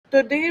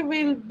Today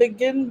we'll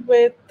begin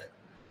with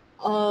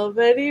a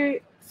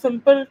very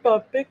simple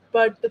topic,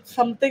 but it's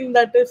something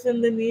that is in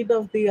the need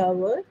of the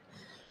hour.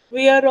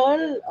 We are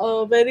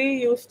all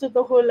very used to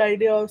the whole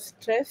idea of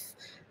stress.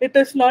 It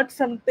is not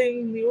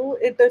something new,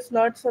 it is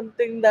not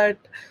something that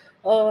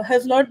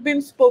has not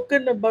been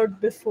spoken about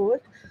before.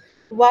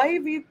 Why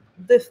we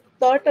this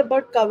thought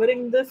about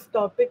covering this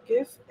topic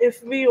is,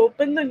 if we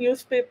open the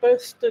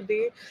newspapers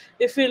today,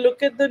 if we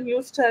look at the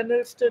news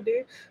channels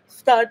today,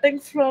 starting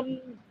from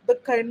the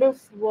kind of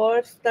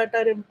wars that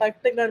are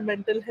impacting our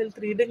mental health,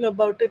 reading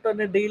about it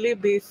on a daily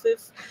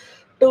basis,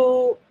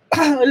 to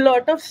a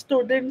lot of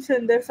students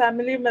and their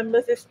family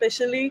members,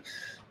 especially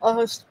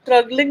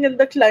struggling in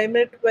the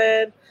climate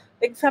where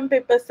exam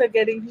papers are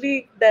getting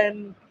leaked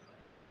and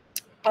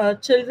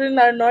children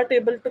are not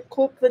able to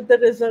cope with the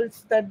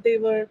results that they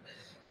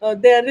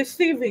are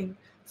receiving,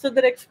 so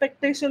their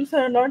expectations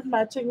are not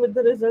matching with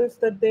the results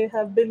that they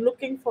have been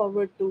looking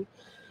forward to.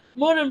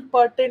 More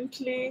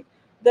importantly,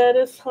 there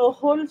is a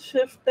whole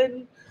shift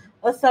in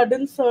a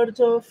sudden surge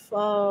of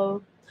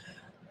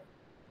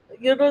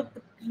you know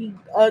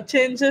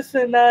changes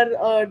in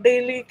our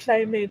daily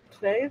climate,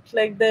 right?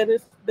 Like there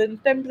has been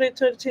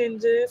temperature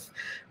changes,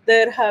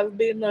 there have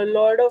been a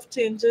lot of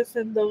changes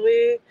in the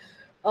way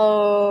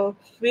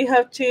we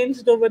have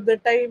changed over the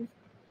time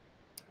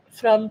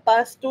from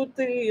past 2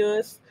 3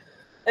 years.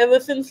 Ever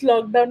since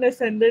lockdown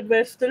has ended,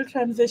 we're still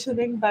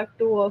transitioning back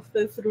to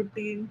office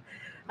routine,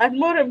 and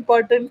more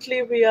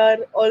importantly, we are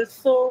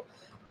also,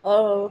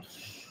 uh,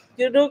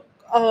 you know,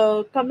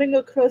 coming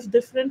across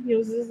different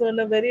news on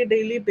a very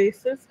daily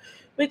basis,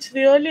 which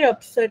really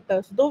upset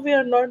us. Though we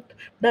are not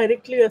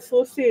directly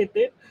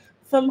associated,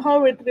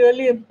 somehow it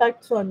really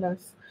impacts on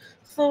us.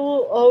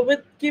 So,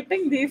 with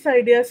keeping these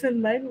ideas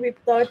in mind, we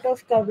thought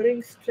of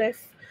covering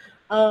stress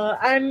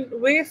and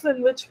ways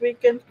in which we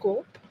can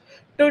cope.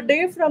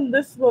 Today, from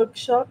this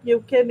workshop,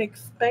 you can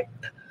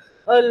expect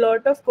a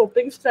lot of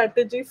coping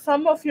strategies.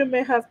 Some of you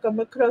may have come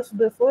across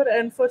before,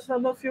 and for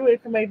some of you,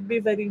 it might be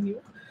very new.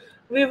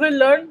 We will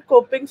learn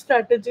coping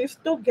strategies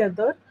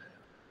together,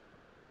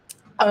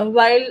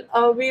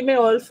 while we may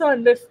also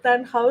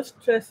understand how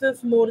stress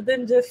is more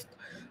than just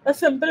a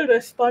simple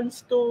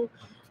response to,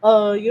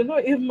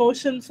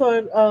 emotions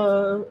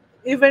or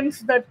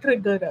events that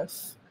trigger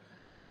us.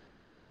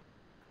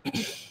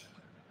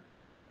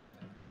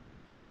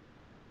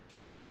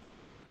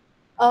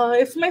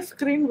 Is my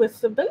screen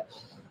visible?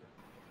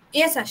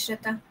 Yes,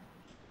 Ashrita.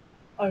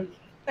 All right.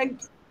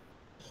 Thank you.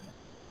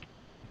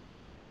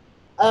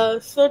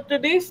 So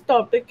today's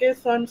topic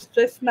is on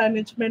stress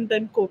management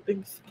and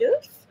coping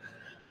skills.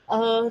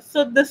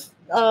 So this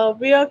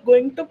we are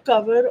going to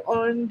cover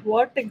on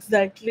what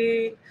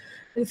exactly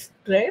is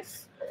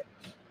stress,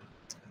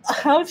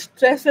 how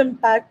stress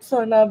impacts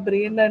on our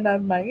brain and our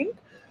mind,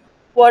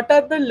 what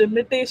are the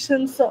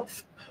limitations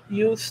of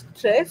use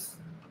stress.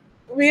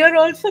 We are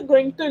also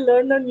going to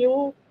learn a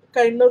new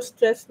kind of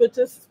stress, which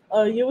is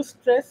use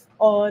stress,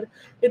 or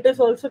it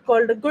is also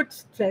called a good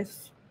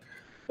stress.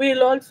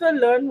 We'll also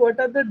learn what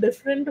are the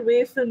different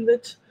ways in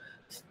which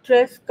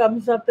stress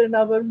comes up in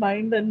our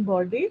mind and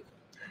body.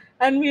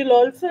 And we'll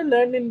also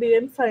learn in the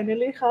end,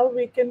 finally, how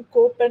we can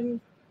cope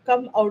and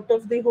come out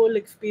of the whole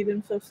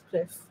experience of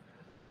stress.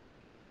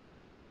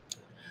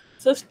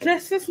 So,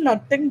 stress is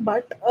nothing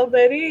but a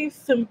very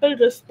simple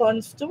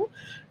response to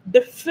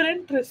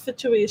different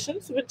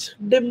situations which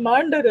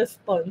demand a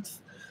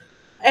response.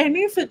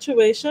 Any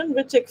situation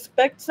which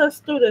expects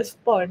us to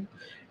respond.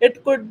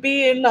 It could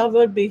be in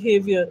our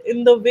behavior,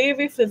 in the way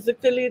we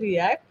physically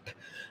react,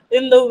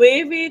 in the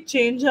way we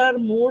change our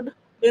mood,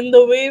 in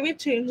the way we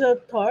change our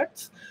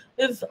thoughts,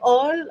 is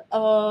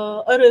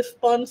all a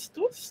response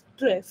to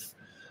stress.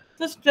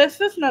 So, stress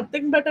is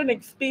nothing but an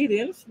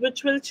experience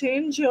which will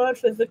change your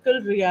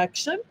physical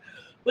reaction,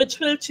 which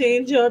will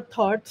change your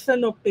thoughts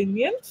and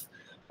opinions,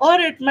 or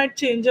it might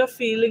change your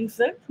feelings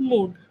and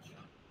mood.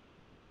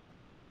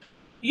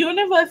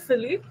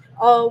 Universally,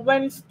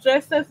 when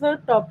stress as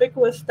a topic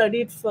was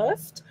studied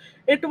first,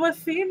 it was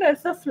seen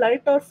as a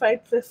flight or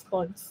fight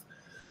response.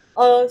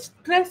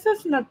 Stress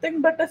is nothing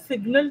but a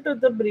signal to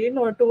the brain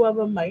or to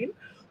our mind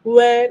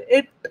where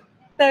it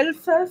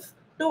tells us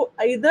to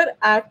either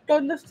act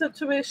on the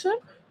situation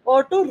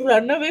or to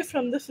run away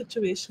from the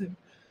situation.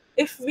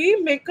 If we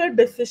make a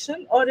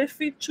decision or if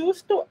we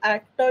choose to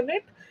act on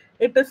it,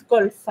 it is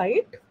called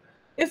fight.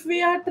 If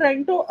we are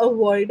trying to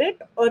avoid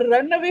it or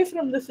run away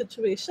from the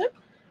situation,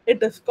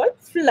 it is called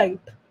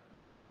flight.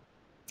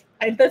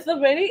 It is a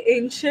very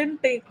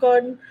ancient take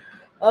on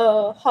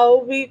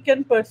how we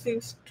can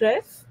perceive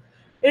stress.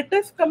 It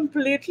is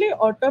completely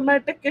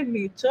automatic in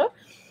nature,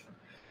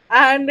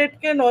 and it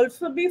can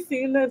also be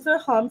seen as a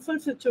harmful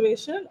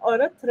situation or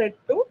a threat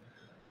to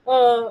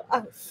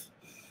us.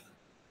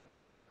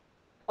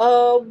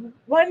 Uh,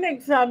 One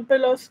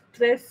example of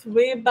stress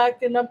way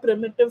back in a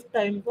primitive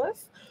time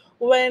was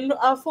when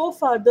our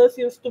forefathers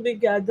used to be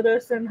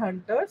gatherers and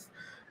hunters.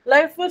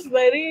 Life was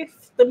very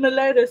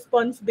stimuli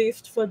response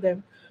based for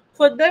them.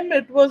 For them,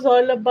 it was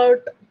all about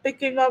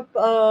picking up,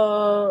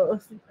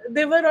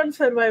 they were on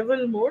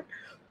survival mode.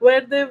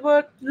 where they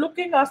were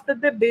looking after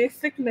their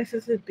basic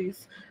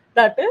necessities.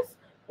 That is,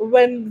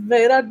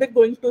 where are they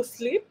going to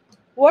sleep,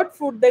 what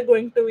food they're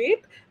going to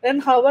eat,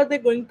 and how are they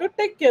going to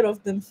take care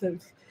of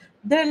themselves.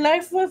 Their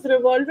life was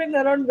revolving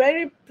around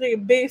very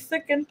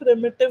basic and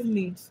primitive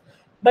needs.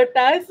 But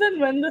as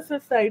and when the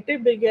society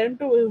began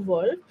to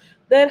evolve,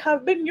 there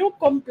have been new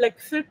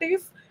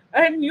complexities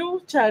and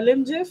new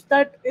challenges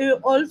that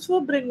also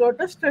bring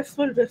out a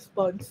stressful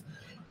response.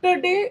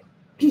 Today,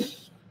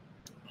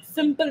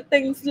 simple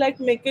things like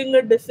making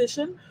a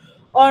decision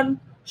on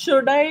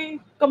should I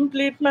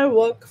complete my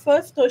work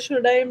first or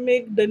should I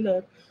make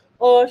dinner,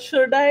 or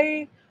should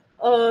I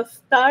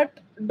start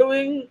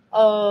doing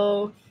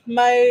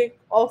my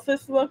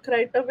office work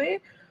right away,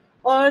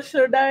 or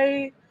should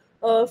I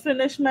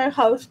finish my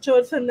house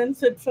chores and then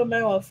sit for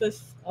my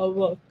office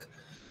work.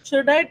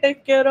 Should I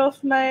take care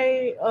of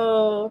my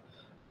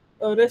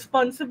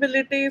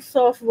responsibilities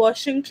of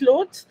washing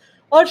clothes,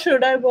 or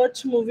should I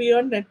watch movie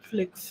on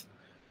Netflix?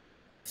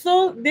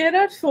 So there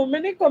are so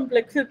many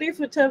complexities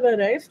which have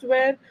arisen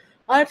where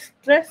our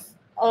stress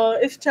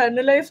is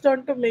channelized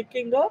onto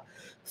making a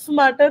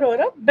smarter or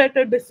a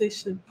better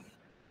decision.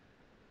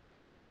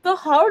 So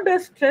how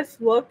does stress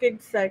work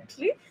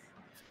exactly?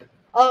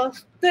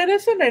 There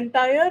is an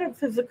entire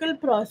physical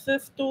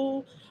process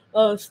to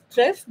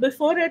stress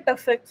before it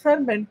affects our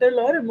mental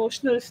or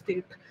emotional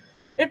state.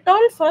 It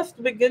all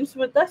first begins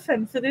with our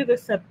sensory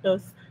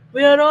receptors.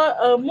 We are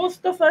all,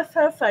 most of us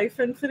have five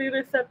sensory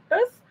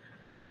receptors.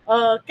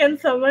 Can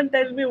someone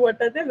tell me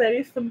what are they?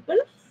 Very simple.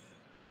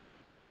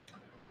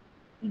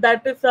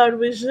 That is our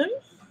vision,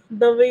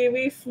 the way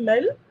we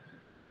smell,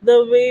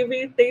 the way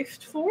we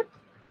taste food,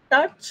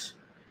 touch,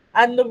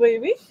 and the way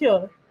we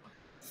hear.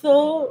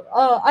 So,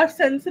 our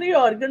sensory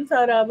organs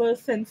are our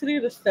sensory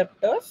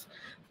receptors.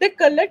 They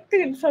collect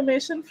the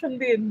information from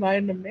the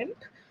environment.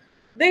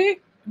 They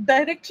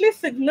directly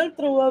signal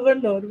through our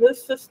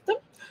nervous system,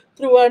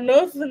 through our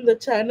nerves in the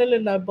channel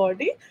in our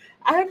body,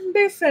 and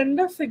they send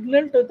a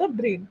signal to the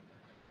brain.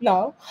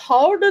 Now,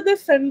 how do they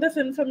send this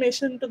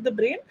information to the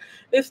brain?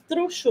 Is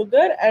through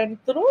sugar and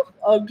through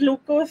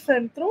glucose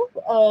and through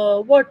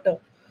water.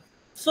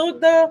 So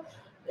the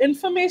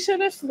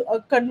information is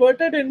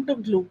converted into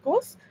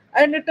glucose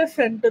and it is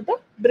sent to the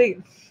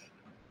brain.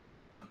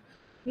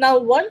 Now,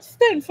 once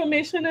the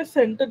information is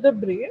sent to the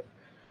brain,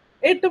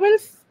 it will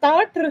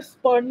start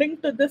responding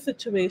to the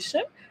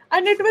situation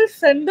and it will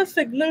send the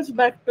signals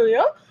back to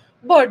your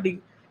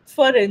body.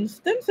 For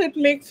instance, it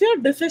makes your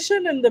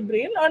decision in the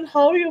brain on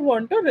how you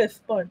want to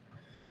respond.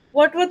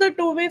 What were the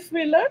two ways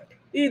we learned?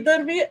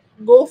 Either we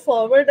go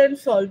forward and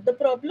solve the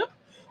problem,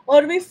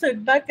 or we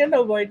sit back and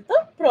avoid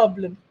the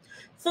problem.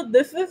 So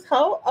this is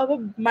how our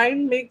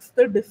mind makes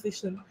the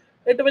decision.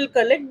 It will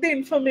collect the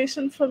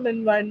information from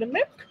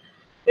environment.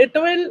 It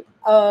will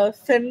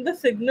send the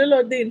signal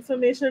or the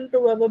information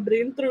to our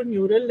brain through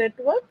neural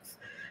networks,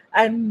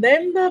 and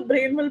then the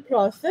brain will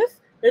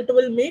process. It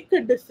will make a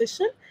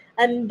decision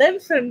and then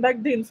send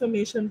back the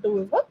information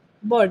to our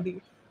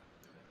body.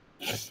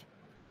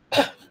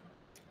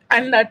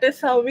 And that is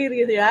how we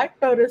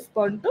react or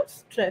respond to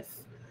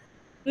stress.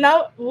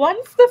 Now,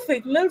 once the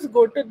signals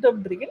go to the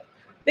brain,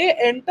 they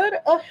enter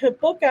a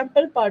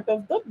hippocampal part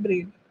of the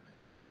brain.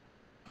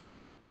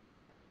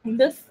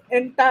 This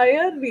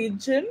entire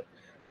region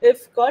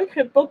is called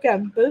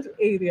hippocampal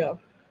area,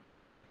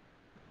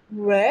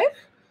 where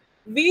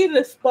we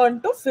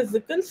respond to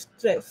physical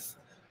stress.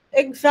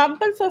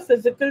 Examples of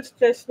physical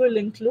stress will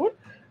include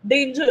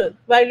danger.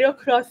 While you're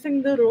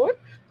crossing the road,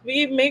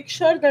 we make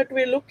sure that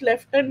we look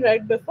left and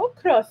right before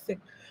crossing.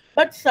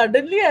 But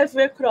suddenly, as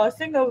we're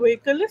crossing, a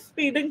vehicle is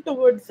speeding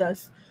towards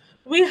us.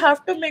 We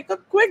have to make a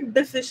quick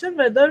decision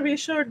whether we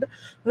should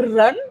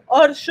run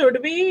or should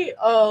we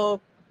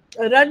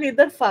run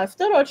either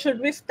faster or should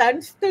we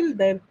stand still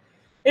there.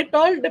 It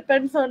all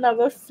depends on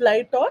our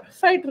flight or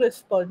fight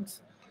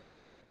response.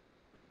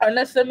 On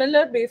a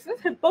similar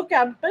basis,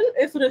 hippocampal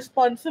is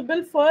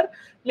responsible for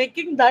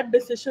making that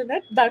decision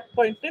at that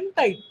point in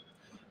time.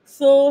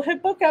 So,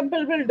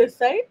 hippocampal will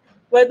decide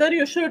whether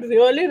you should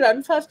really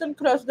run fast and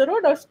cross the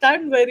road or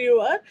stand where you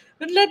are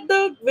and let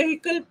the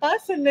vehicle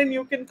pass and then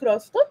you can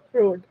cross the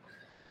road.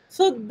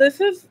 So, this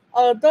is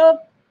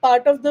the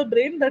part of the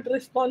brain that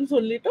responds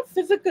only to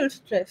physical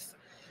stress.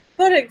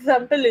 For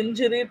example,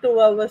 injury to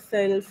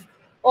ourselves,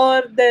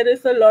 or there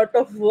is a lot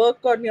of work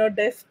on your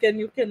desk and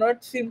you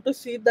cannot seem to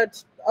see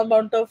that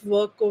amount of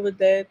work over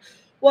there,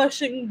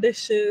 washing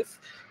dishes,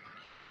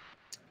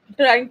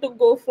 trying to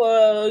go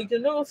for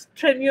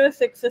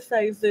strenuous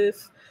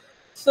exercises.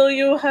 So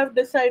you have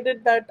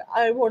decided that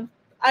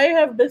I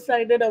have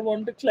decided I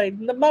want to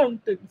climb the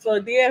mountains or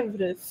the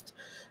Everest.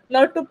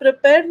 Now, to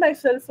prepare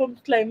myself for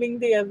climbing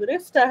the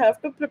Everest, I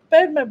have to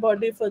prepare my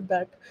body for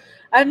that.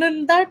 And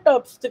in that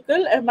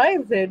obstacle, am I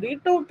ready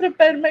to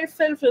prepare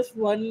myself? Is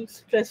one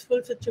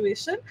stressful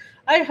situation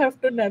I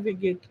have to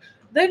navigate.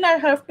 Then I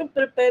have to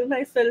prepare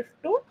myself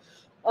to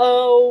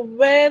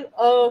wear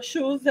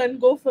shoes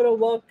and go for a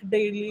walk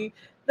daily.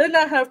 Then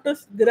I have to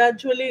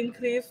gradually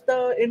increase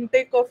the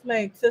intake of my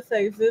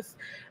exercises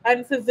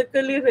and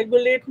physically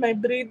regulate my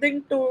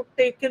breathing to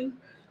take in,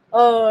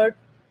 uh,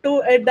 to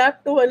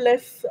adapt to a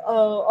less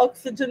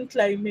oxygen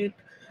climate.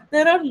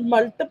 There are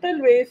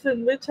multiple ways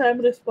in which I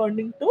am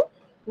responding to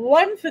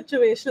one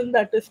situation,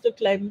 that is to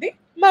climb the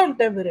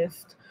Mount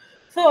Everest.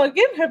 So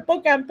again,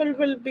 hippocampal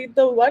will be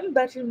the one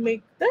that will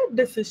make the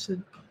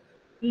decision.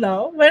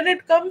 Now, when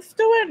it comes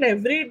to an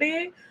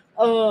everyday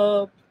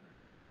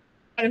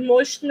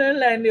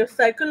emotional and your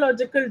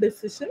psychological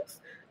decisions,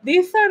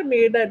 these are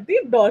made at the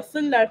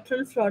dorsal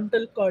lateral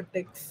frontal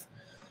cortex.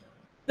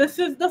 This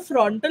is the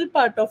frontal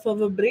part of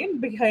our brain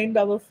behind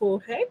our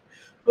forehead,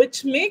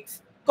 which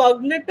makes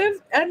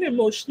cognitive and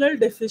emotional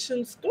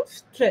decisions to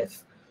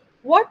stress.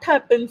 What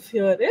happens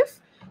here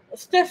is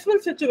stressful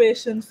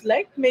situations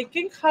like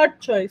making hard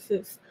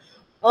choices.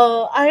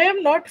 I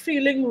am not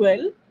feeling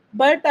well,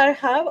 but I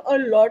have a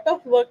lot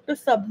of work to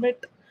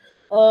submit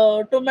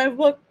to my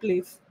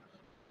workplace.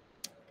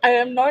 I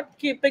am not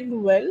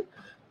keeping well,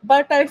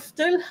 but I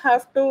still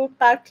have to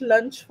pack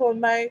lunch for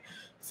my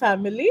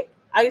family.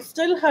 I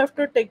still have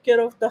to take care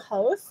of the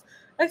house.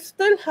 I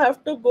still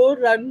have to go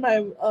run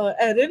my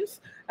errands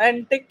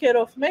and take care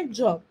of my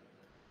job.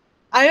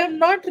 I am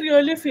not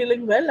really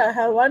feeling well. I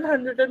have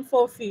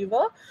 104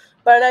 fever,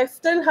 but I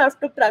still have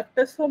to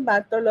practice for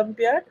Math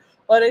Olympiad,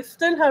 or I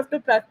still have to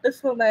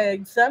practice for my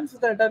exams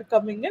that are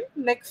coming in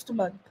next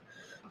month.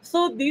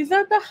 So these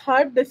are the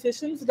hard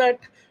decisions that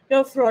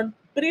your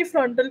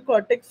prefrontal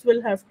cortex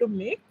will have to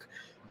make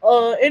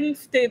in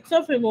states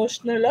of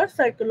emotional or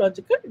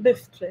psychological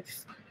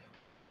distress.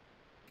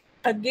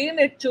 Again,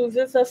 it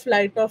chooses a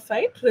flight or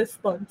fight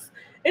response.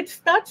 It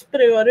starts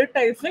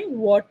prioritizing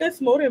what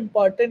is more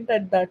important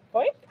at that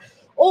point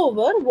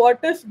over what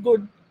is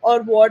good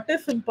or what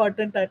is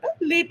important at a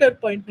later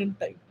point in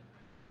time.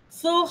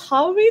 So,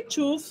 how we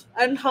choose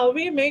and how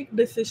we make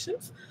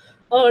decisions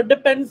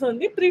depends on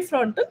the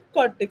prefrontal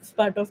cortex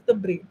part of the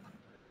brain.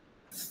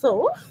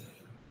 So,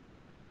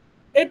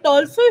 it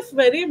also is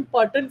very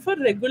important for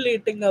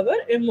regulating our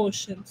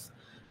emotions.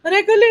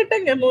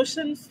 Regulating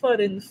emotions, for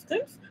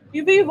instance,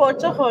 if we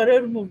watch a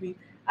horror movie,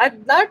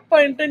 at that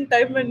point in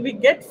time when we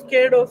get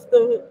scared of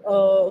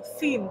the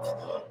scenes,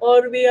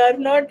 or we are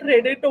not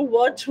ready to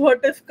watch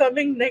what is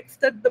coming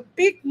next at the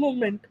peak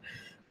moment,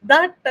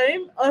 that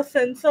time a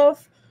sense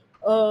of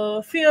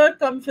fear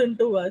comes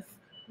into us.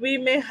 We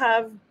may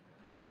have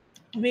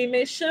we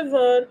may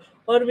shiver,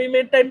 or we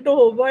may tend to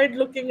avoid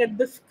looking at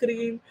the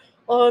screen,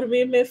 or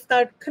we may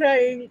start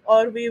crying,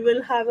 or we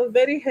will have a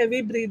very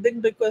heavy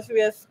breathing because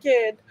we are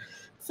scared.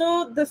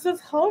 So this is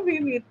how we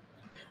need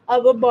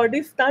our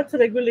body starts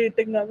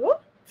regulating our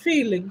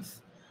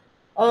feelings.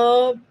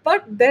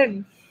 But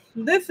then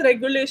this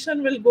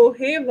regulation will go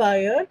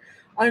haywire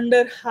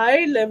under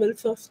high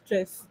levels of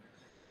stress.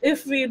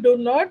 If we do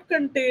not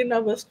contain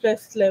our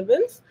stress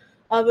levels,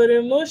 our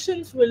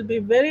emotions will be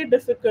very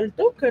difficult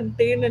to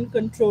contain and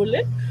control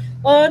it,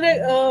 or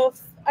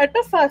at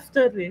a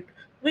faster rate.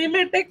 We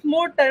may take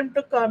more time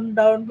to calm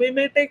down, we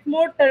may take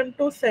more time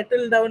to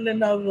settle down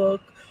in our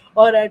work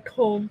or at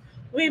home.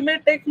 We may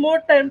take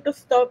more time to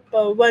stop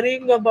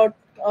worrying about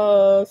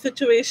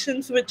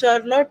situations which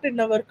are not in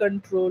our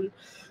control.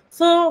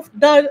 So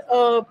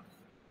the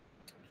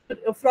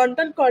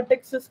frontal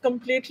cortex is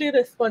completely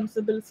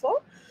responsible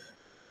for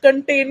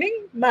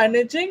containing,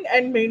 managing,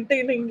 and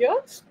maintaining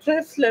your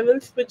stress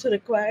levels, which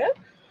require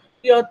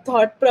your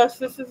thought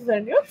processes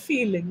and your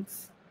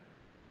feelings.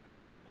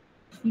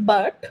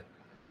 But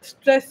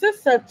stress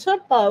is such a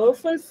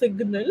powerful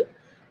signal,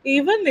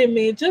 even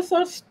images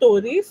or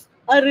stories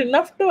are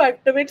enough to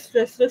activate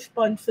stress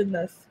response in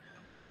us.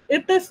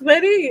 It is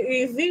very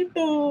easy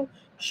to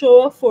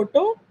show a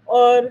photo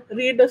or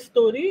read a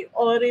story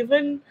or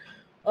even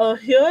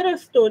hear a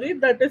story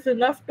that is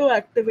enough to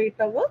activate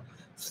our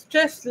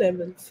stress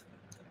levels.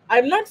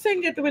 I'm not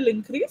saying it will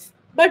increase,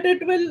 but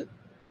it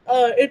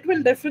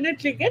will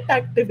definitely get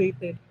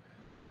activated.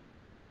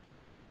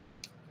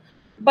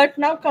 But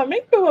now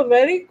coming to a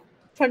very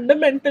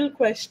fundamental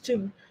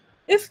question,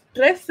 is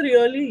stress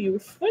really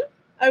useful?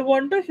 I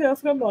want to hear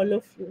from all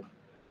of you.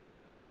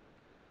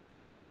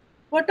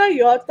 What are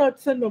your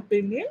thoughts and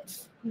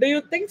opinions? Do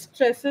you think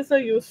stress is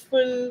a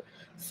useful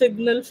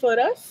signal for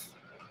us?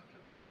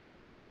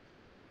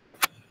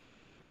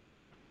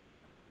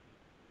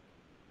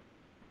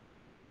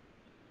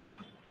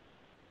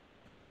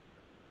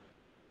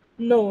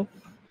 No.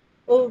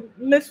 Oh,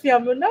 Miss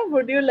Yamuna,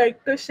 would you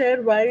like to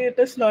share why it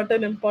is not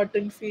an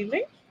important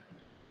feeling?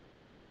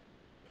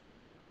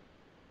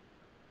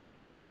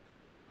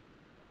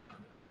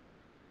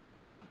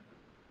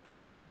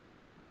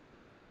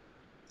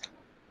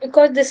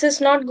 Because this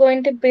is not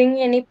going to bring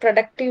any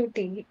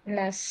productivity in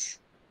us.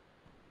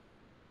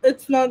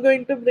 It's not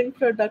going to bring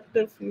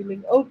productive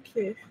feeling.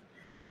 Okay,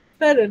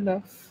 fair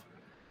enough.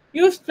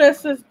 Use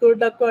stress is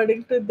good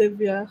according to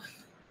Divya.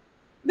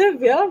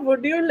 Divya,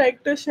 would you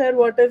like to share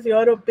what is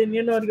your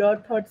opinion or your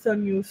thoughts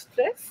on use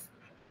stress?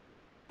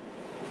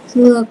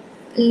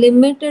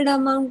 Limited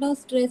amount of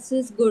stress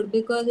is good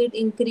because it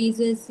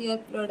increases your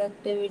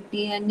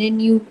productivity and then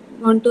you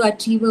want to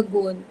achieve a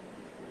goal.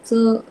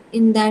 So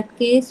in that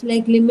case,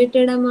 like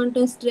limited amount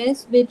of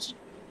stress which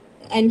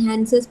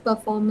enhances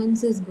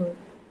performance is good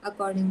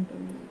according to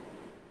me.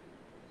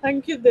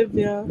 Thank you,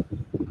 Divya.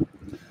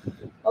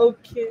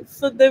 Okay,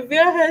 so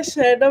Divya has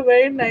shared a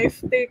very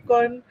nice take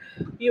on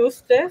use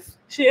stress.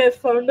 She has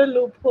found a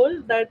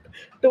loophole that,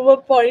 to a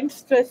point,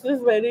 stress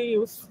is very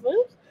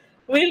useful.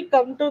 We'll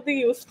come to the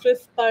use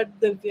stress part,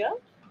 Divya.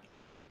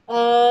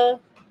 Uh,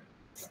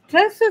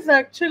 Stress is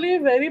actually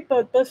very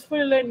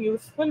purposeful and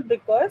useful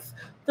because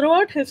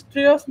throughout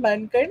history of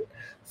mankind,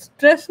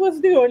 stress was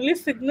the only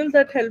signal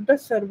that helped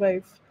us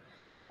survive.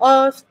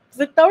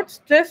 Without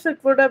stress, it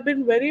would have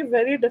been very,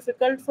 very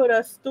difficult for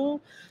us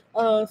to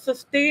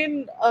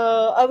sustain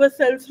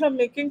ourselves from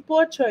making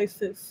poor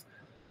choices.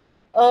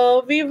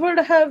 We would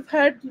have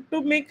had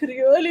to make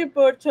really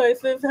poor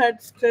choices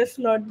had stress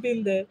not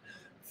been there.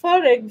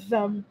 For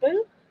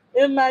example,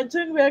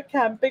 imagine we are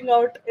camping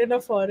out in a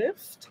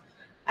forest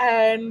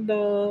and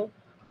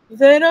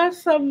there are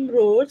some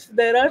roads,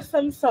 there are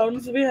some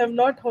sounds we have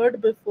not heard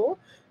before.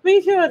 We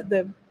hear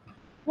them.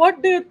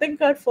 What do you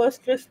think our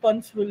first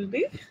response will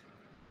be?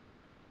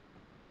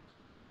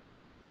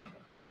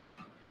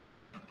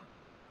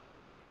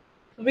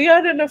 We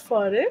are in a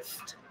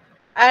forest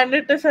and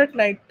it is at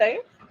night time.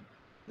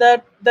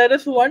 That there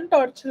is one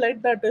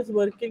torchlight that is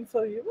working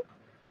for you,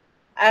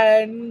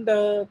 and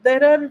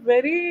there are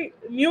very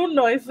new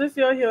noises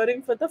you're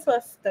hearing for the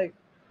first time.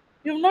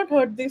 You've not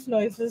heard these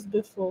noises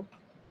before,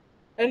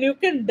 and you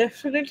can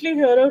definitely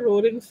hear a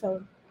roaring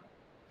sound.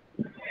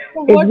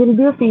 So It what will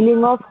be a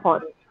feeling of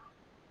horror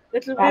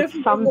it will be that a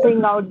feeling of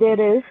something out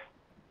there is,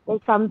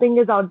 like something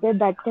is out there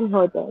that can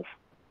hurt us.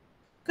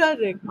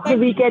 correct. Or Thank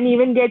we you. can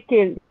even get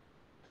killed.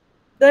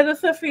 There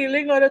is a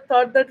feeling or a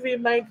thought that we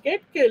might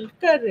get killed.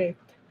 Correct.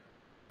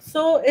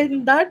 So,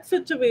 in that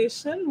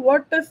situation,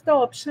 what is the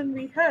option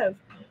we have?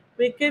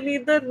 We can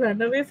either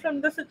run away from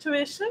the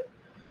situation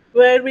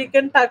where we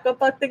can pack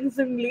up our things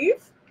and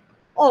leave,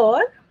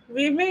 or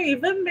we may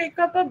even make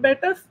up a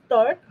better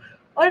thought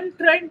on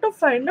trying to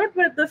find out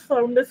where the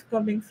sound is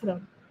coming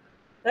from,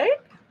 right?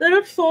 There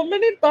are so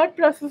many thought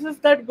processes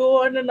that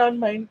go on in our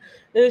mind.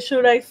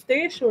 Should I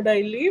stay? Should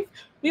I leave?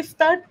 We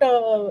start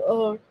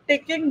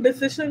taking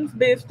decisions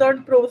based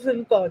on pros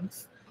and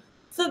cons.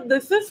 So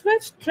this is where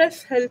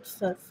stress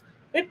helps us.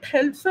 It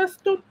helps us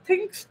to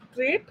think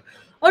straight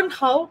on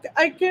how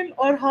I can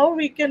or how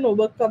we can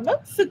overcome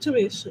a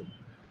situation,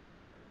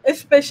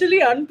 especially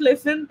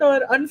unpleasant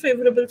or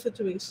unfavorable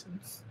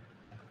situations.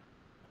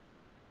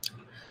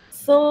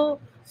 So,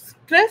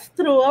 stress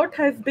throughout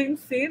has been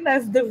seen,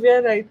 as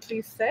Divya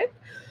rightly said,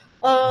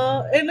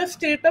 in a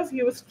state of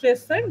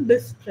eustress and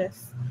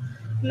distress.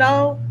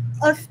 Now,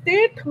 a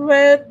state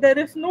where there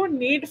is no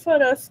need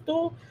for us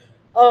to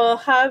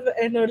have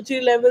energy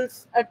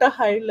levels at a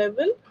high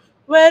level,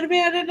 where we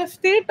are in a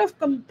state of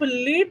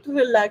complete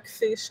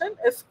relaxation,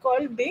 is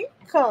called being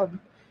calm.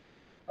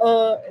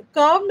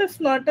 Calm is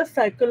not a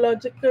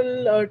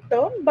psychological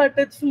term, but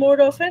it's more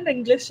of an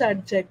English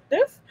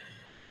adjective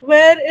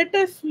where it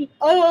is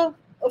a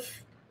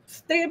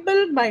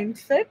stable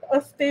mindset,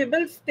 a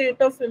stable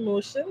state of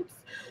emotions,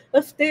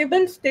 a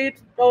stable state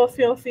of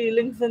your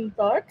feelings and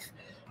thoughts,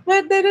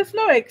 where there is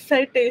no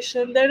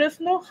excitation, there is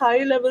no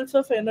high levels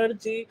of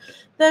energy,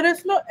 there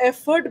is no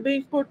effort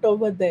being put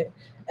over there.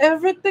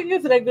 Everything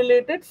is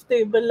regulated,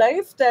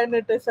 stabilized, and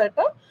it is at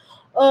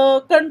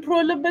a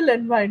controllable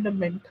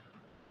environment.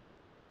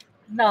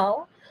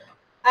 Now,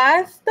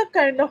 as the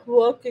kind of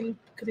work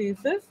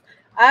increases,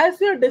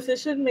 as your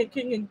decision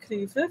making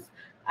increases,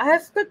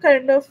 as the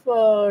kind of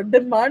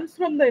demands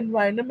from the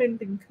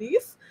environment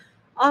increase,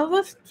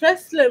 our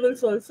stress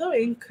levels also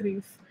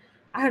increase.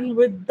 And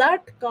with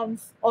that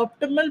comes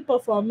optimal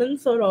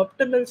performance or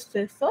optimal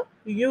stress or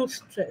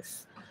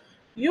eustress.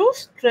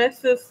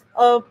 Eustress is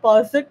a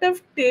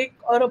positive take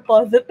or a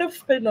positive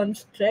spin on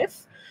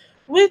stress,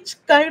 which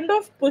kind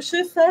of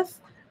pushes us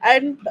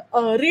and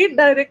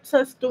redirects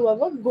us to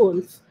our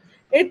goals.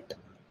 It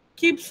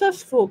keeps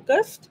us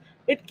focused,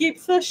 it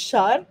keeps us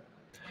sharp,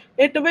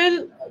 it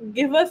will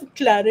give us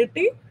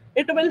clarity,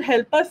 it will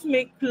help us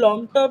make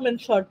long term and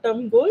short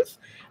term goals,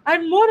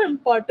 and more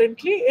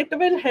importantly, it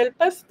will help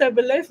us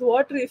stabilize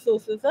what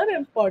resources are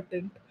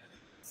important.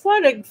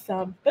 For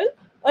example,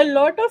 a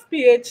lot of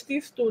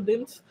PhD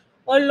students,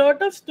 a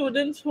lot of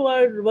students who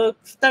are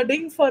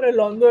studying for a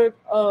longer,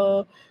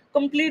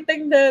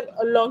 completing their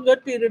a longer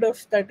period of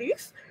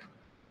studies,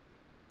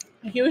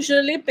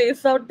 usually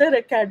pays out their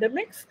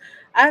academics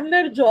and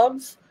their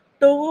jobs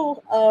to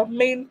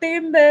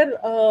maintain their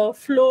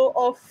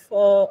flow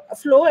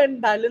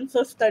and balance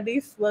of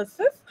studies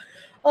versus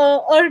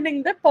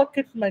earning the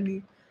pocket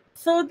money.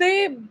 So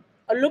they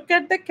look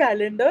at the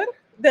calendar,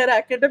 their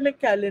academic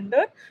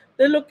calendar,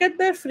 they look at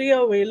their free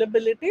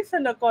availabilities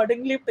and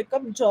accordingly pick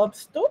up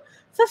jobs to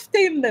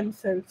sustain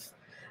themselves.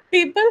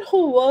 People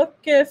who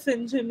work as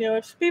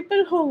engineers,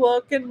 people who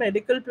work in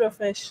medical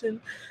profession,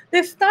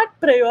 they start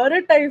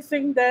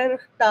prioritizing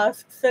their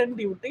tasks and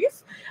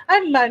duties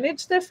and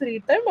manage their free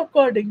time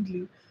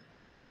accordingly.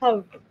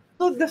 How?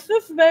 So this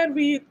is where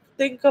we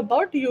think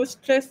about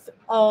eustress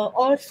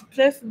or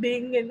stress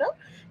being in a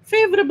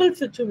favorable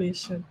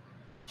situation.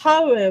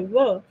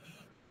 However,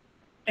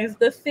 if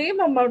the same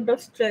amount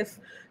of stress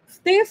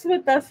stays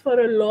with us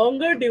for a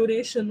longer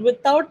duration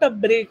without a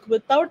break,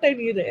 without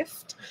any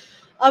rest,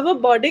 our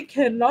body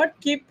cannot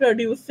keep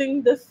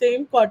producing the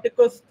same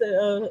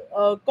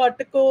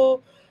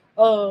glucocortico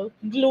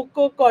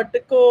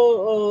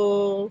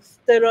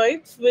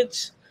steroids,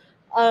 which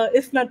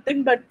is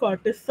nothing but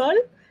cortisol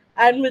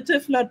and which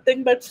is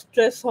nothing but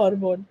stress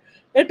hormone.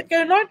 It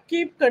cannot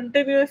keep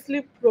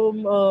continuously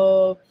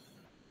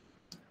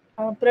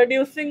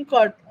producing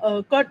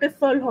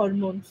cortisol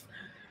hormones.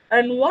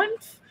 And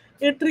once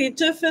it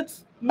reaches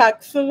its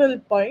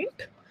maximal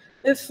point,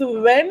 is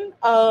when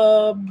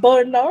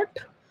burnout,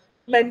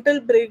 mental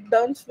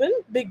breakdowns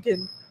will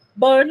begin.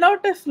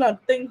 Burnout is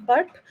nothing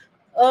but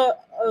a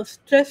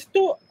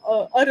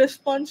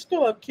response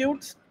to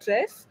acute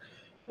stress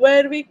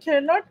where we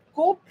cannot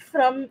cope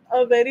from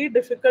a very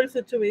difficult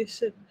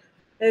situation.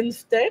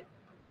 Instead,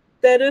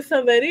 there is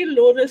a very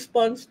low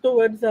response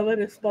towards our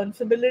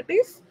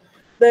responsibilities.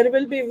 There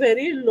will be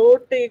very low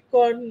take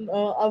on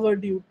our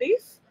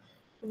duties.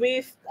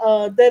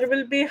 There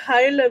will be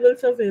high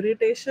levels of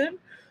irritation,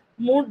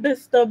 mood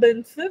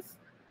disturbances,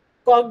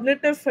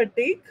 cognitive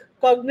fatigue.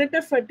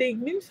 Cognitive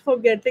fatigue means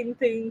forgetting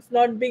things,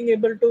 not being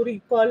able to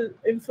recall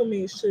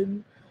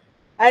information,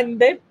 and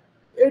then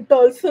it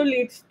also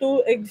leads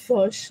to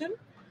exhaustion,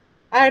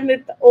 and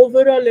it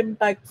overall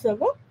impacts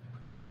our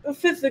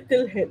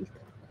physical health.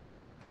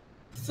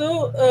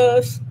 So,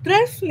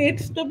 stress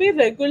needs to be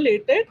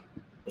regulated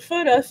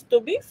for us to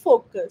be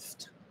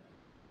focused.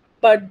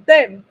 But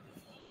then,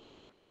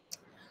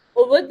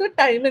 over the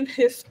time in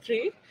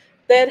history,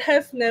 there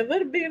has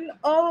never been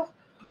a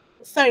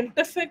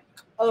scientific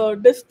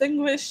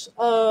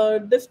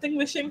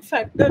distinguishing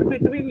factor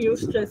between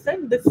eustress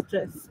and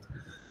distress.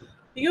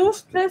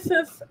 Eustress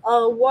is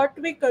what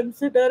we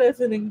consider as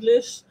an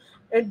English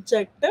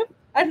adjective,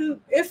 and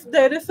if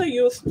there is a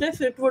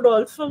eustress, it would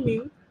also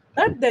mean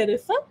that there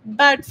is a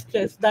bad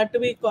stress, that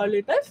we call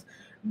it as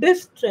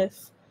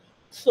distress.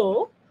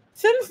 So,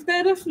 since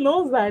there is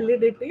no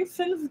validity,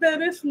 since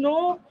there is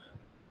no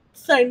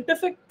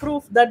scientific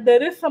proof that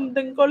there is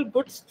something called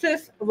good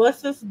stress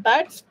versus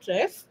bad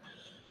stress,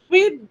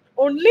 we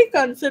only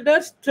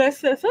consider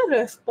stress as a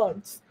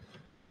response.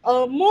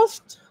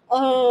 Most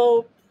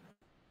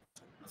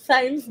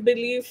science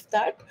believes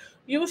that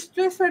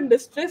eustress and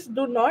distress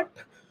do not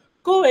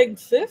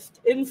coexist.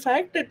 In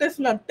fact, it is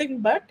nothing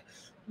but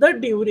the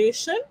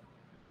duration,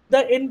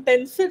 the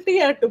intensity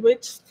at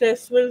which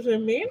stress will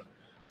remain,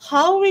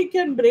 how we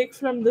can break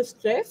from the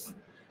stress,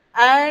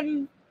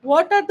 and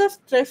what are the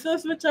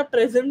stresses which are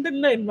present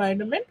in the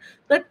environment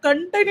that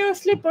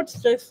continuously put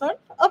stress on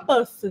a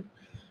person.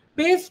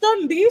 Based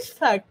on these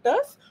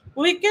factors,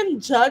 we can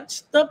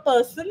judge the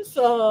person's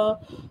a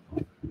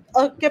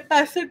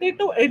capacity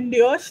to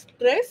endure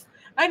stress,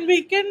 and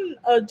we can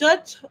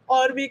judge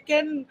or we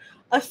can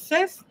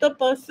assess the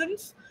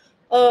person's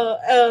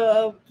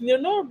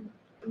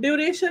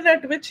duration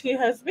at which he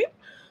has been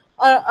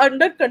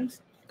under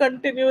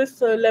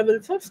continuous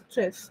levels of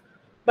stress.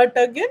 But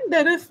again,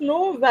 there is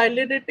no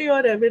validity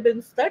or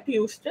evidence that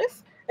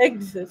eustress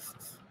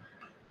exists.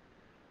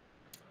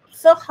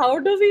 So how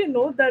do we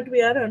know that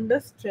we are under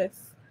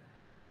stress?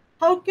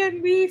 How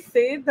can we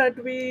say that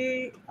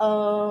we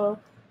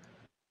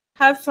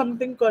have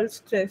something called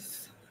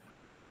stress?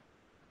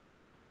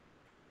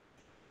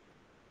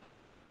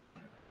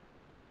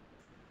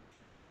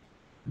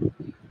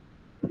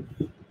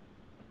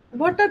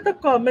 What are the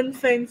common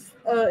signs,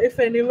 if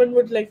anyone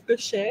would like to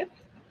share?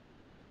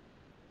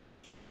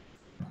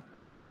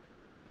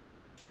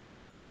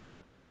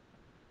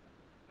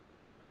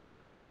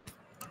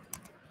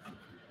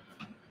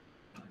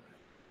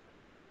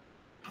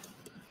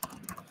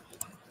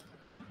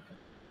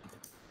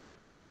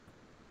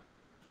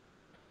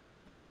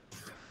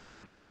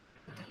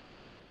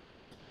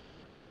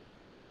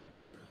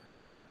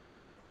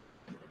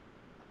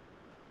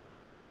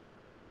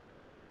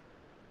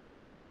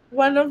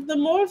 One of the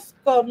most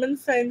common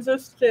signs of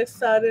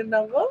stress are in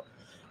our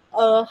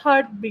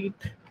heartbeat.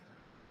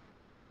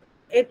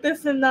 It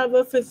is in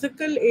our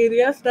physical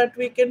areas that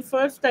we can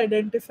first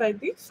identify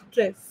the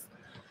stress.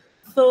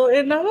 So,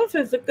 in our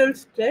physical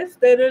stress,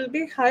 there will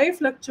be high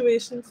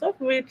fluctuations of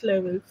weight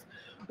levels.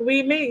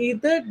 We may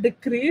either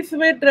decrease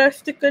weight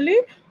drastically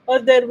or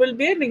there will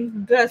be a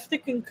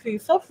drastic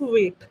increase of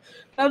weight.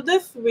 Now,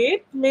 this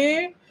weight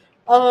may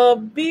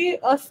be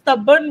a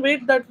stubborn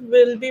weight that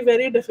will be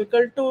very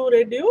difficult to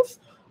reduce,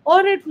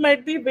 or it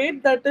might be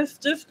weight that is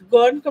just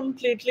gone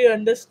completely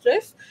under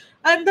stress,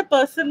 and the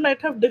person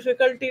might have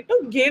difficulty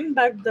to gain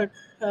back that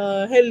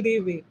healthy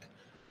weight.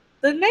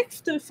 The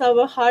next is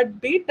our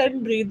heartbeat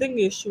and breathing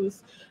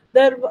issues.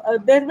 There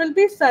will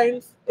be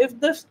signs if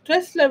the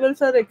stress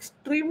levels are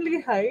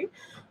extremely high,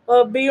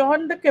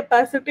 beyond the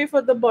capacity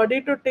for the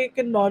body to take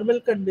in normal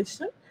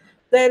condition.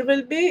 There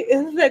will be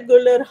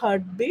irregular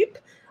heartbeat,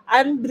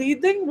 and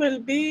breathing will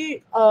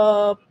be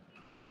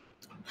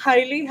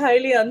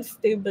highly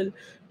unstable,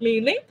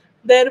 meaning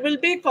there will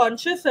be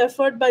conscious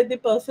effort by the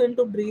person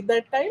to breathe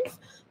at times.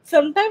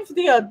 Sometimes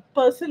the other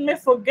person may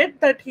forget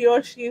that he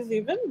or she is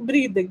even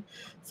breathing.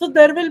 So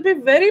there will be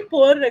very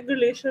poor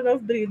regulation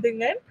of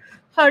breathing and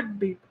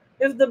heartbeat.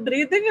 If the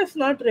breathing is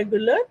not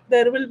regular,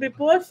 there will be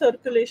poor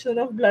circulation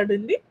of blood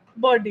in the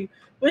body,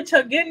 which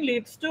again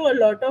leads to a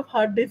lot of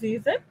heart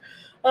disease and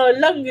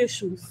lung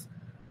issues.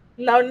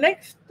 Now,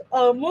 next,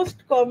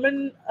 most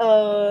common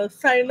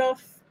sign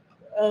of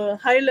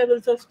high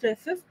levels of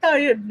stress is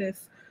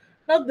tiredness.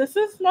 Now, this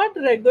is not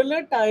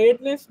regular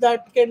tiredness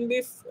that can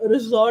be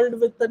resolved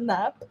with a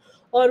nap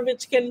or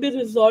which can be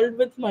resolved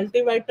with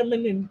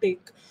multivitamin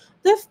intake.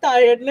 This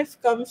tiredness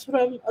comes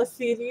from a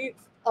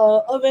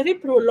very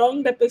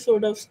prolonged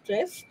episode of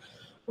stress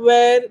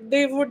where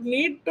they would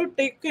need to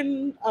take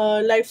in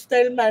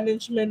lifestyle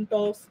management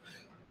of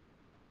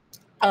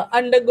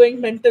undergoing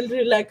mental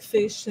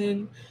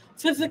relaxation,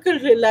 physical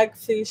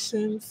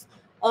relaxations.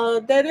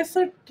 There is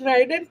a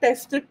tried and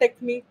tested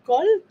technique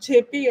called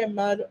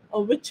JPMR,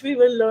 which we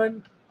will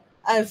learn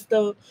as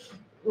the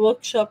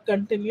workshop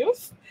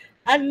continues.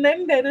 And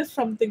then there is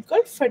something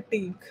called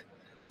fatigue.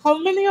 How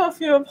many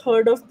of you have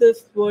heard of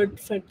this word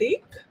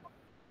fatigue?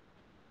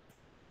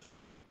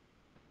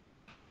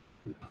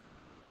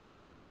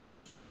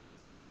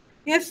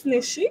 Yes,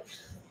 Nishi?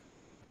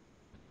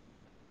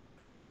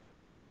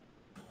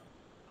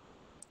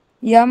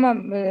 Yeah,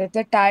 ma'am.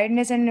 The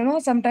tiredness,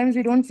 and sometimes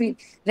we don't feel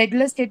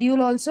regular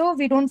schedule also,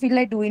 we don't feel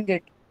like doing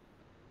it.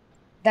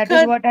 That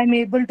is Correct. what I'm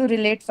able to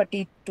relate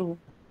fatigue to.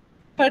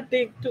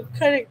 Fatigue too.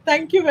 Correct.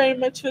 Thank you very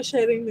much for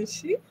sharing,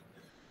 Nishi.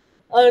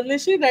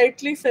 Nishi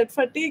rightly said,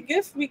 fatigue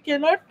is we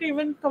cannot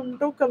even come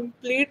to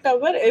complete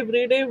our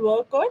everyday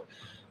work or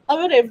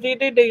our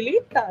everyday daily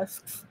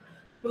tasks.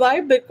 Why?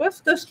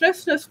 Because the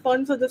stress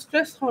response or the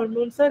stress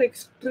hormones are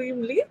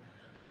extremely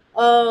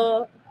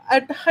uh,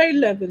 at high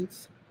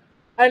levels.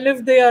 And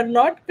if they are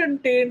not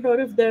contained or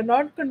if they are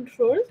not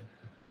controlled,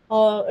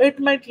 it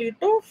might lead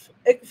to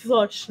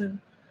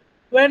exhaustion.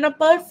 When a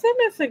person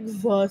is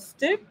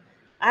exhausted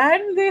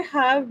and they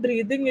have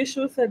breathing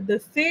issues at the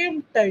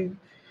same time,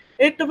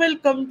 it will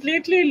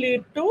completely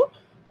lead to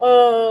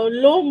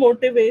low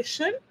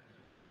motivation,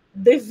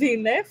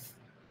 dizziness,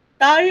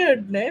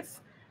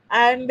 tiredness,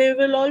 and they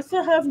will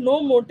also have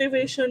no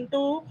motivation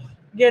to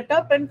get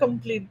up and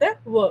complete their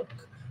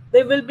work.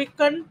 They will be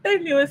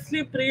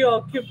continuously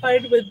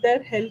preoccupied with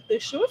their health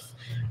issues,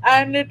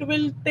 and it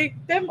will take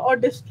them or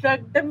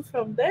distract them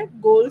from their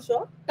goals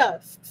or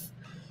tasks.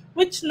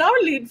 Which now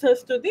leads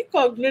us to the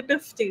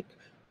cognitive state.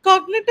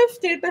 Cognitive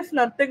state is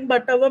nothing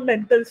but our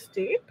mental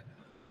state.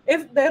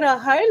 If there are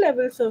high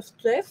levels of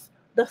stress,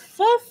 the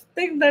first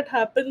thing that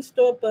happens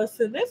to a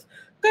person is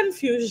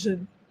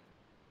confusion.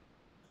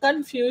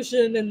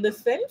 Confusion in the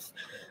sense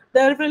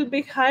there will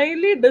be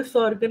highly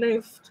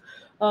disorganized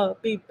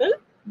people.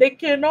 They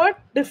cannot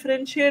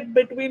differentiate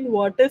between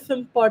what is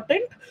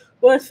important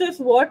versus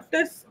what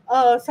is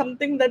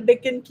something that they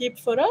can keep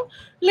for a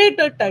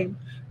later time.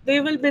 They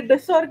will be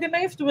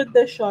disorganized with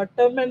their short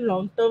term and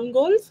long term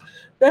goals.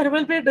 There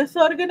will be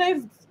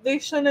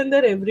disorganization in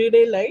their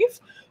everyday life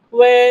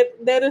where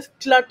there is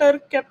clutter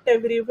kept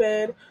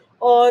everywhere,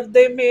 or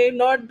they may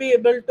not be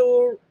able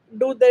to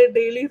do their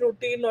daily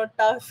routine or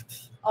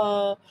tasks,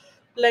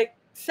 like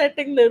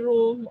setting the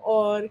room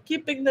or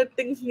keeping the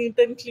things neat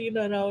and clean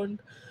around.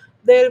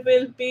 There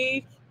will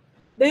be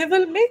They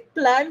will make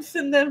plans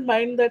in their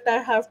mind that I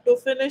have to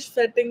finish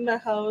setting my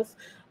house,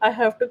 I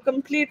have to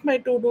complete my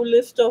to do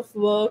list of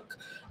work,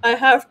 I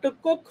have to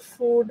cook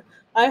food,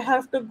 I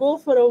have to go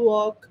for a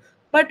walk.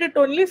 But it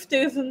only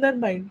stays in their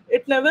mind.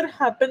 It never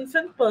happens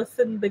in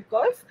person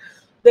because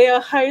they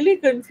are highly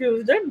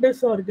confused and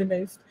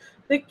disorganized.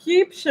 They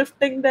keep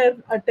shifting their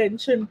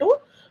attention to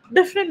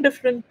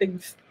different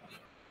things.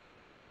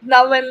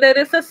 Now, when there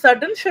is a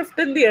sudden shift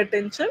in the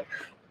attention,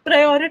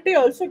 priority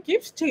also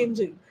keeps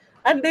changing,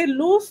 and they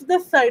lose the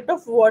sight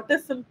of what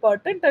is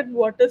important and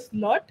what is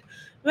not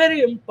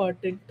very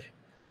important.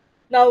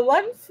 Now,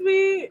 once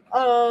we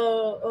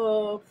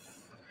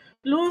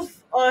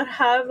lose or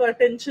have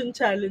attention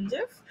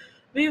challenges,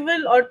 we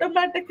will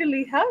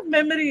automatically have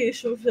memory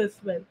issues as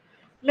well.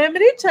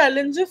 Memory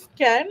challenges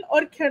can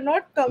or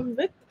cannot come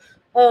with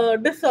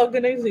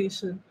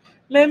disorganization.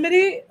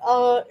 Memory,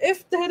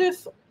 if there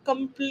is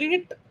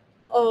complete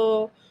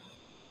uh,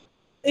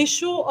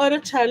 issue or a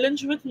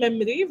challenge with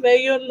memory where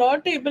you're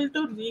not able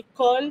to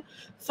recall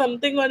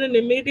something on an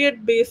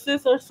immediate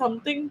basis or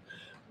something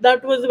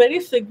that was very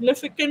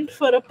significant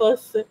for a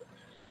person,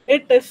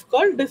 it is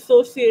called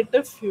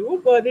dissociative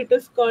fugue, or it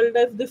is called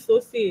as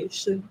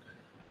dissociation.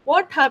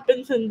 What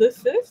happens in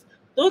this is,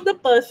 though the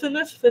person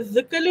is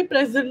physically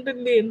present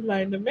in the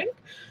environment,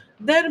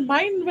 their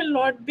mind will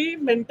not be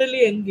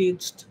mentally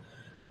engaged.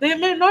 They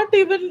may not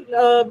even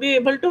be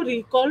able to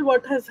recall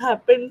what has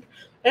happened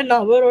an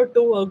hour or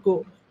two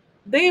ago.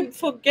 They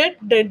forget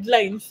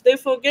deadlines, they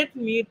forget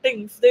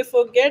meetings, they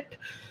forget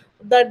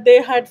that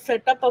they had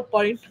set up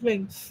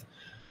appointments.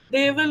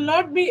 They will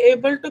not be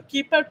able to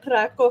keep a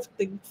track of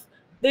things.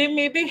 They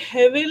may be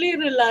heavily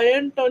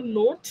reliant on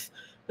notes,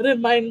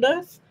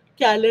 reminders,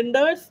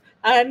 calendars,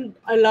 and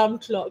alarm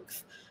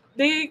clocks.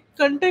 They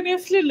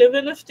continuously live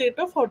in a state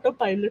of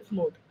autopilot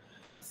mode.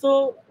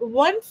 So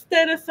once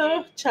there is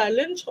a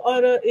challenge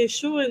or a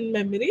issue in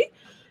memory,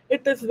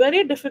 it is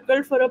very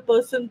difficult for a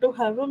person to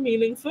have a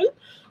meaningful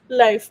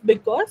life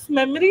because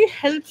memory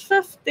helps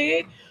us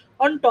stay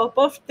on top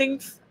of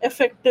things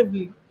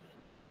effectively.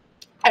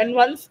 And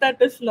once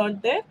that is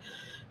not there,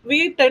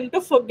 we tend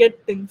to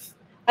forget things.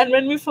 And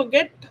when we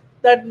forget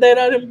that there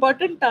are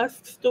important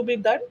tasks to be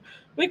done,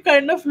 we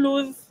kind of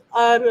lose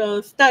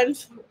our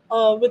stance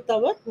with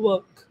our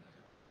work.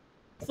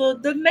 So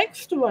the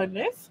next one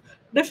is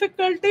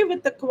difficulty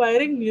with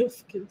acquiring new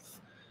skills.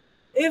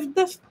 If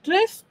the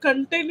stress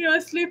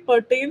continuously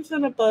pertains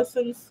in a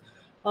person's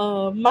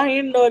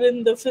mind or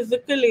in the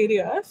physical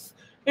areas,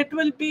 it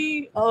will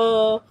be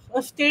a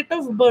state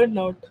of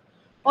burnout,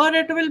 or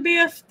it will be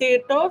a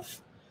state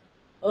of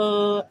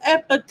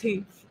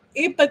apathy.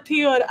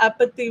 Apathy or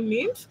apathy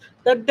means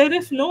that there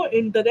is no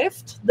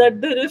interest, that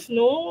there is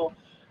no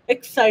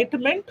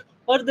excitement,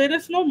 or there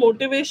is no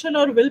motivation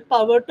or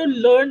willpower to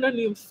learn a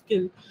new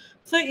skill.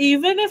 So,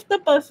 even if the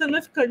person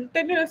is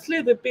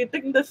continuously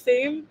repeating the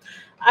same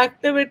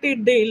activity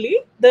daily,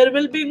 there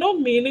will be no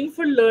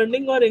meaningful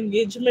learning or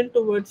engagement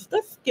towards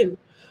the skill.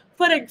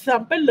 For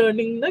example,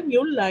 learning the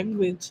new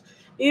language.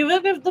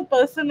 Even if the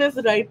person is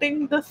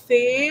writing the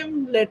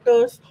same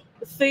letters,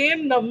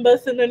 same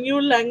numbers in a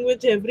new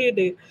language every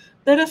day,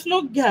 there is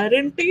no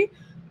guarantee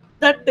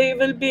that they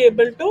will be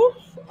able to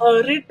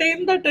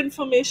retain that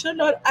information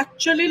or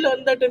actually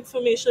learn that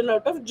information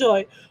out of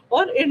joy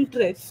or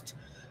interest.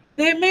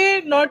 They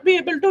may not be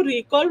able to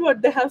recall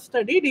what they have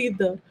studied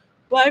either.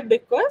 Why?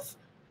 Because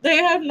they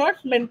are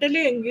not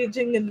mentally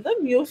engaging in the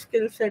new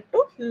skill set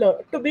to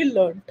learn, to be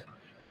learned,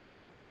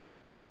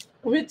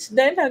 which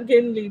then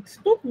again leads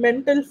to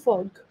mental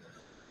fog.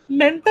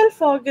 Mental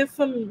fog is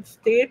a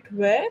state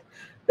where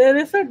there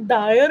is a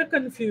dire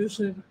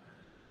confusion.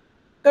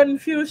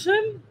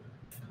 Confusion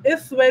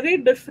is very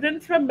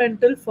different from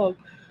mental fog.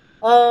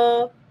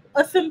 Uh,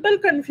 a simple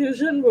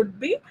confusion would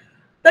be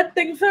that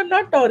things are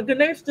not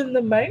organized in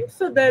the mind,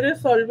 so there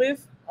is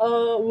always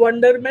a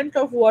wonderment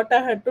of what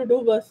I had to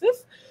do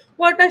versus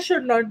what I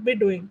should not be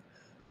doing.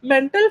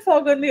 Mental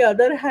fog, on the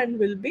other hand,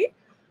 will be,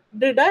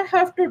 did I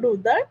have to do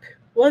that?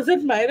 Was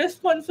it my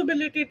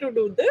responsibility to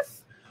do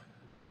this?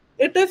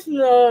 It is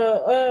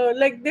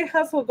like they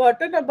have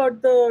forgotten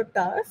about the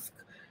task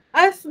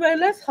as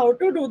well as how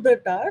to do the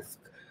task.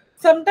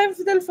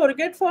 Sometimes they'll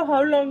forget for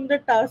how long the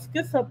task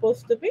is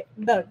supposed to be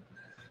done.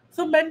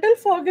 So mental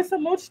fog is a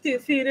more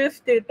serious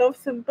state of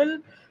simple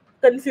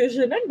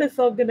confusion and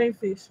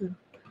disorganization.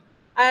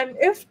 And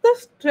if the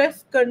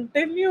stress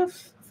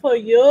continues for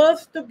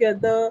years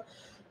together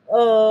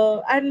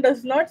and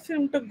does not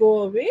seem to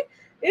go away,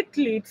 it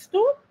leads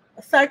to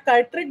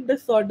psychiatric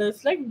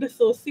disorders like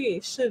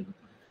dissociation.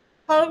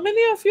 How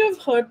many of you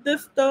have heard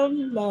this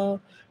term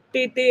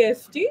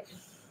PTSD?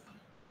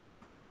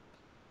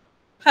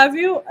 Have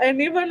you,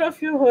 any one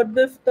of you heard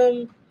this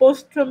term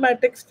post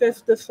traumatic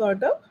stress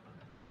disorder?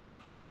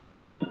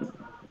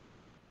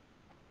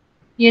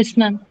 Yes,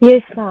 ma'am.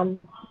 Yes, ma'am.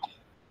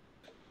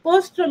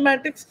 Post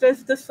traumatic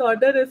stress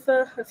disorder is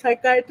a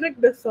psychiatric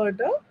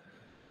disorder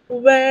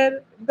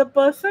where the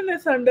person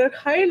is under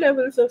high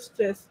levels of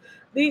stress.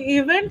 The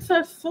events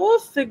are so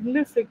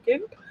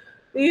significant,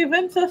 the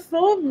events are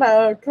so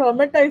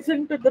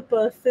traumatizing to the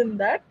person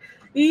that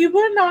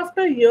even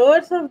after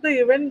years of the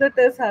event that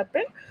has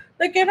happened,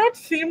 they cannot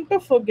seem to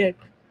forget.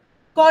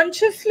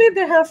 Consciously,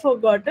 they have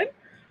forgotten,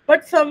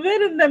 but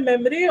somewhere in their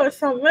memory or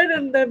somewhere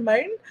in their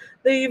mind,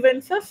 the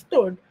events are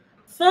stored.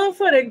 So,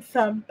 for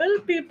example,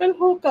 people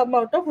who come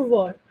out of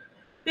war,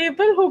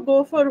 people who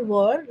go for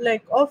war,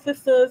 like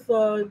officers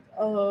or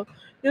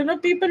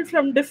people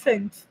from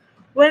defense,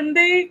 when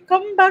they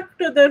come back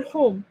to their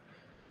home,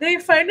 they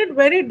find it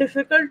very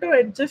difficult to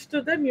adjust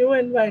to the new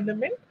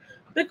environment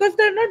because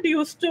they're not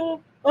used to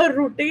a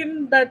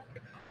routine that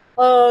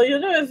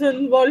is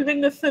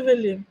involving a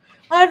civilian.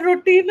 Our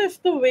routine is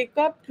to wake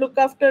up, look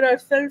after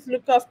ourselves,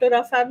 look after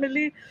our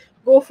family,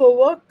 go for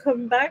work,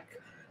 come back,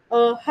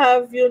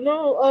 have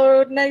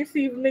a nice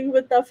evening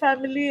with our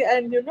family,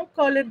 and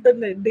call it the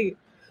day.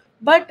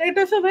 But it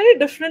is a very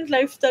different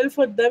lifestyle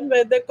for them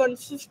where they're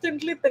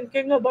consistently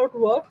thinking about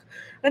work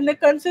and they're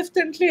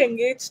consistently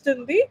engaged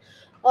in the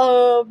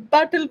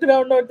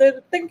battleground, or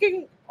they're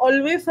thinking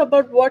always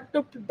about what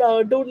to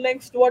do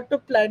next, what to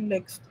plan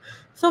next.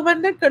 So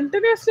when they're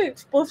continuously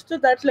exposed to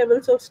that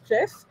levels of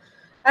stress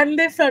and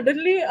they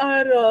suddenly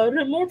are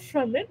removed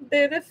from it,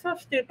 there is a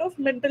state of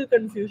mental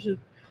confusion.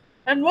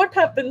 And what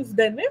happens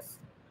then is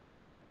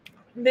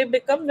they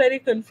become very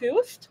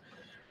confused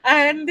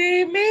and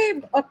they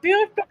may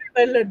appear to be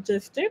well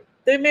adjusted.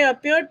 They may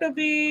appear to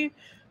be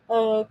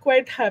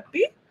quite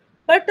happy,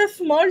 but a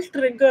small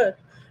trigger,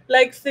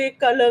 like say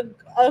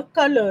a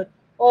color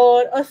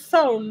or a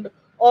sound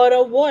or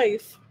a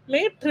voice,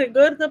 may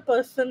trigger the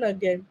person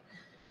again.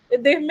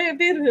 They may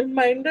be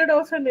reminded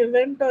of an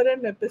event or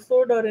an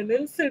episode or an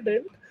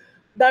incident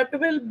that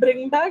will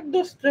bring back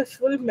those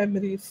stressful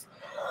memories.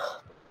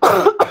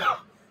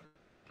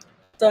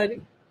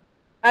 Sorry.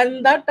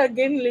 And that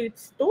again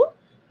leads to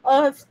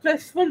a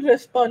stressful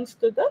response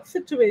to the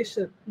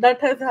situation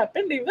that has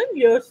happened even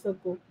years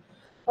ago.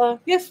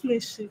 Yes,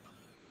 Nishi.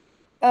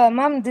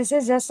 Ma'am, this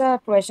is just a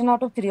question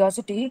out of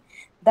curiosity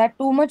that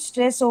too much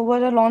stress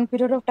over a long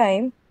period of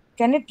time,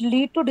 can it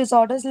lead to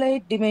disorders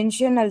like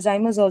dementia and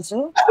Alzheimer's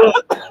also?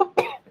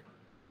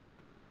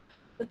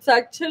 It's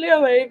actually a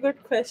very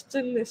good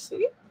question,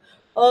 Nishi.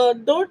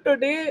 Though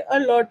today a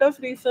lot of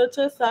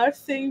researchers are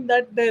saying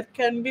that there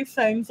can be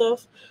signs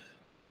of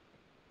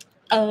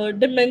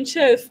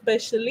dementia,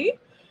 especially.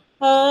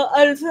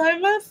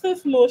 Alzheimer's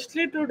is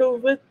mostly to do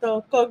with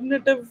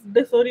cognitive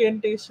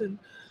disorientation.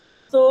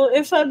 So,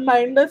 if our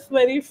mind is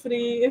very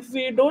free, if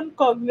we don't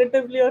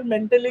cognitively or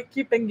mentally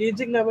keep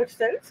engaging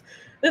ourselves,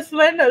 is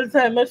when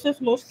Alzheimer's is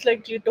most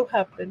likely to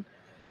happen.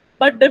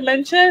 But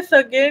dementia is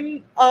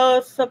again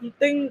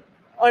something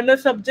on a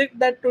subject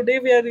that today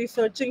we are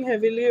researching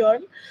heavily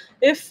on,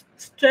 if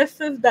stress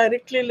is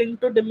directly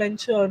linked to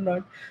dementia or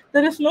not.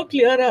 There is no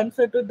clear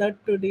answer to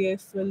that today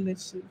as well,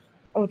 Nishi.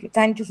 Okay,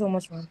 thank you so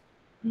much, ma'am.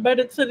 But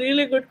it's a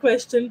really good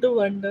question to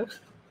wonder.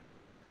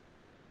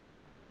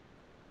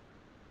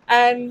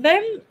 And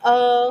then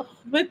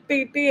with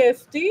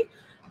PTSD,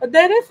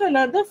 there is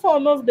another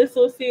form of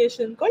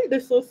dissociation called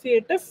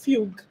dissociative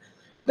fugue.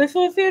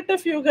 Dissociative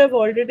fugue I've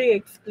already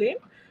explained.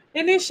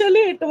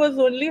 Initially, it was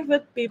only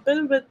with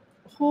people with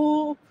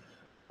who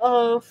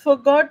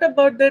forgot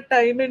about their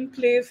time and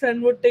place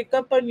and would take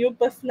up a new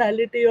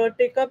personality or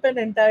take up an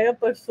entire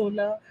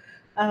persona,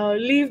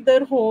 leave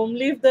their home,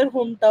 leave their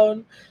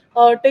hometown,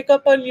 take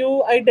up a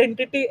new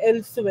identity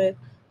elsewhere.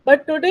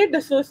 But today,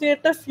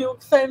 dissociative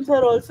fugue signs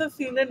are also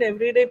seen in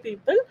everyday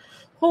people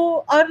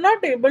who are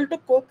not able to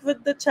cope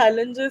with the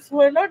challenges,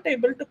 who are not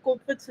able to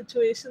cope with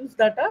situations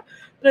that are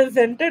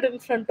presented in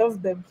front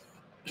of them.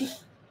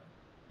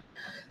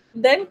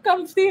 Then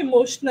comes the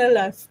emotional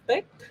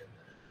aspect.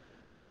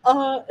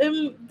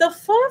 The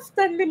first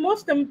and the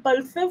most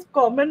impulsive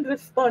common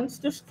response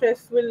to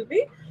stress will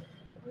be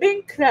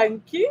being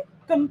cranky,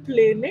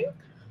 complaining,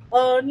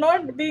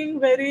 not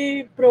being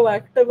very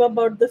proactive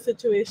about the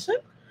situation,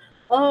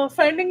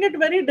 finding it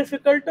very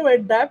difficult to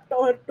adapt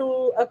or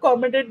to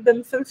accommodate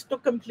themselves to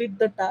complete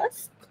the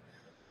task,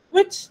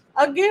 which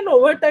again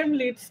over time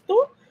leads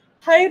to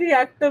high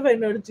reactive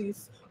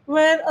energies,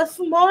 where a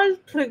small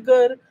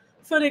trigger,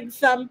 for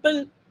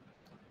example,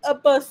 a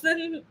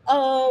person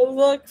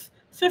works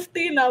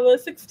 15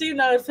 hours, 16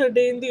 hours a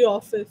day in the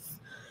office,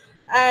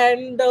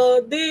 and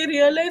they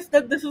realize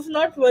that this is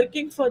not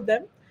working for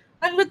them,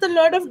 and with a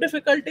lot of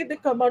difficulty they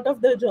come out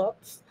of their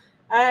jobs,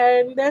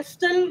 and they're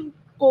still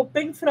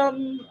coping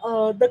from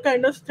the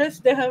kind of stress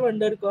they have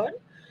undergone,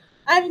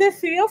 and they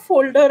see a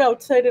folder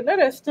outside in a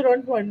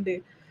restaurant one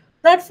day.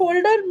 That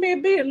folder may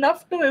be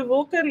enough to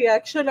evoke a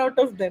reaction out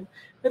of them.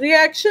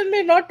 Reaction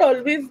may not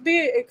always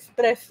be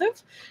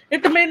expressive.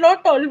 It may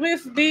not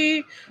always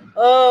be,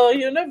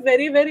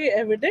 very, very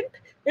evident.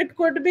 It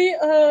could be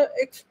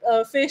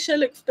a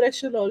facial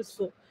expression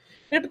also.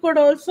 It could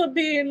also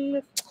be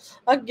in,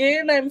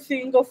 again, I'm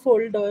seeing a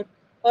folder,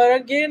 or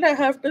again, I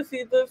have to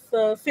see this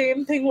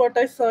same thing what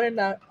I saw in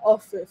our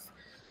office.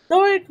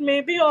 Though it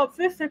may be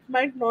obvious, it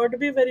might not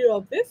be very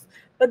obvious,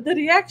 but the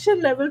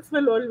reaction levels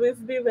will always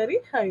be very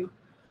high.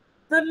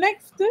 The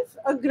next is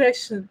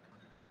aggression.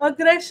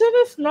 Aggression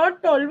is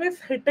not always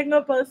hitting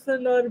a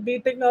person or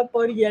beating up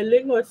or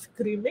yelling or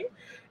screaming.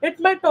 It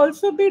might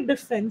also be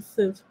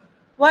defensive.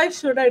 Why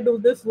should I do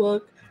this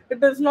work?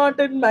 It is not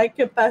in my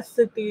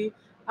capacity.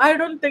 I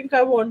don't think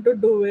I want to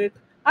do it.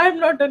 I'm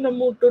not in a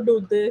mood to do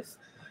this.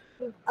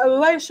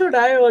 Why should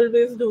I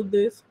always do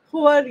this?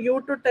 Who are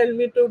you to tell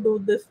me to do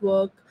this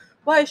work?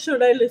 Why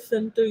should I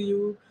listen to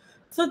you?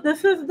 So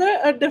this is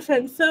the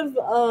defensive,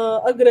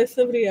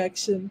 aggressive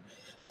reaction.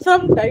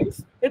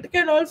 Sometimes it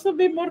can also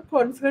be more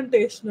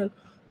confrontational.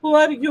 Who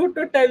are you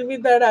to tell me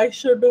that I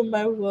should do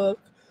my work?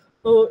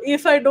 Oh,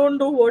 if I don't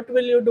do, what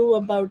will you do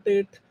about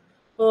it?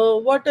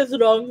 What is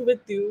wrong with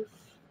you?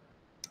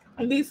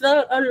 These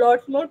are a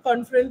lot more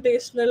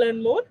confrontational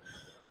and more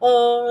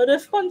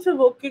response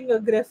evoking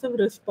aggressive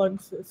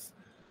responses.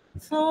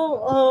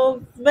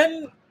 So,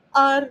 when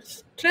our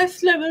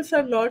stress levels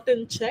are not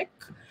in check,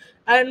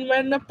 and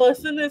when a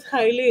person is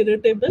highly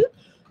irritable,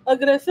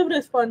 aggressive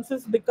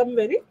responses become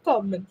very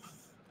common.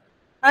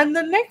 And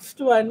the next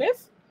one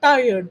is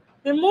tired.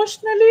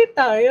 Emotionally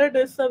tired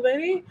is a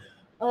very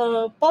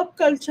pop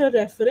culture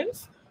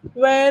reference,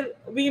 where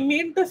we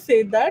mean to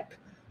say that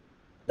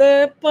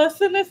the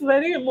person is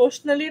very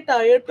emotionally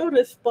tired to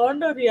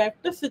respond or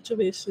react to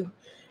situation.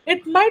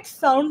 It might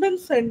sound in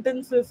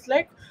sentences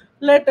like,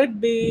 let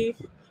it be,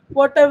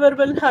 whatever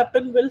will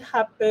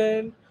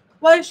happen,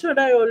 why should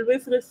I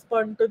always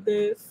respond to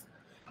this?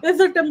 Is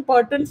it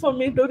important for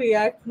me to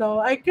react now?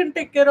 I can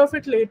take care of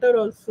it later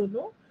also,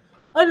 no?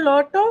 A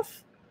lot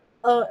of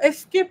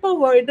escape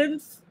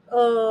avoidance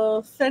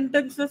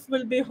sentences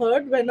will be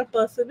heard when a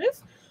person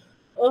is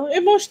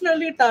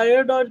emotionally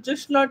tired or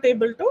just not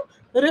able to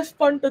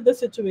respond to the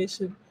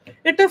situation.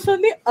 It is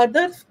on the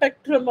other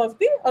spectrum of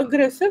the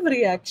aggressive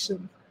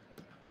reaction.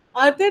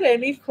 Are there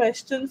any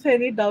questions,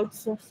 any doubts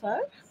so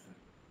far?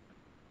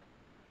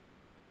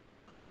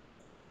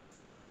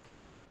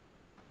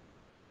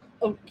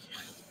 Okay.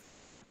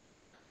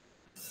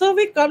 So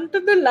we come to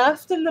the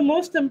last and the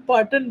most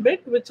important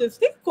bit, which is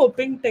the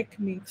coping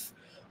techniques.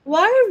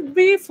 Why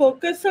we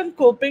focus on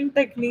coping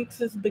techniques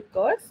is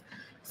because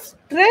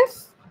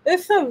stress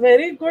is a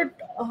very good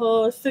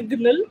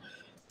signal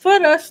for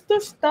us to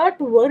start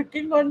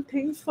working on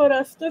things, for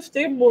us to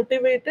stay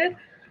motivated,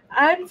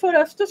 and for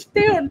us to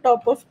stay on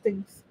top of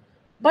things.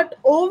 But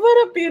over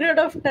a period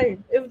of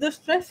time, if the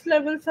stress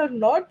levels are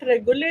not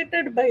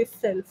regulated by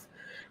self,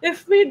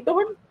 if we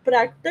don't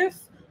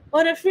practice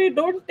or if we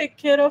don't take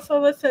care of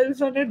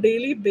ourselves on a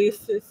daily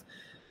basis,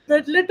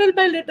 that little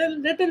by little,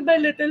 little by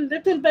little,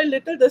 little by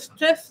little, the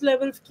stress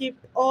levels keep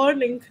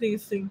on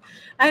increasing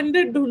and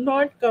they do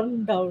not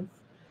come down.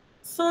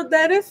 So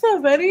there is a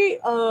very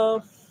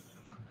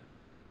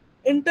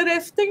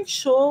interesting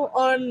show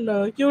on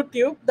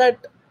YouTube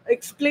that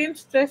explains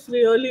stress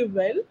really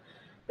well.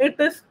 It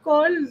is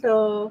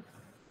called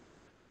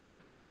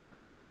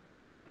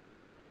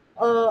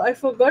I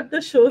forgot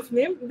the show's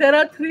name. There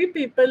are three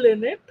people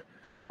in it.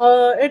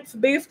 It's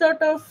based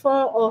out of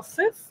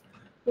office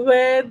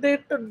where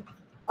there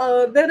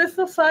is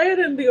a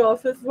fire in the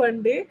office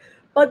one day,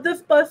 but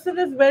this person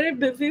is very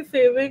busy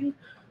saving,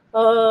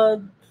 uh,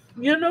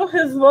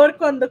 his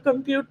work on the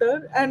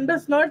computer and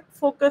does not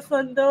focus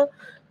on the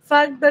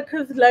fact that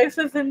his life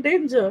is in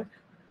danger.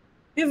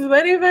 He's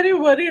very, very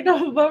worried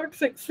about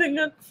fixing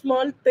a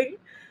small thing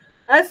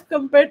as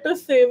compared to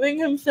saving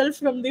himself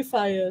from the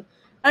fire.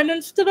 And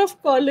instead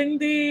of calling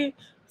the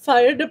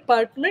fire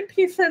department,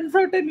 he sends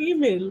out an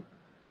email.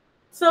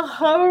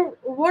 So,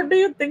 what do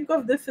you think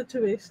of this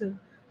situation?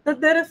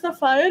 That there is a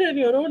fire in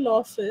your own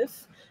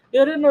office,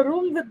 you're in a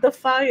room with the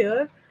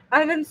fire,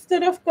 and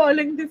instead of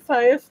calling the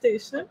fire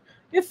station,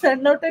 you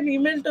send out an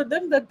email to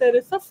them that there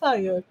is a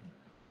fire.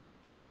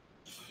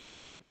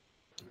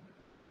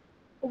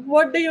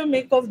 What do you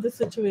make of the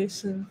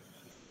situation?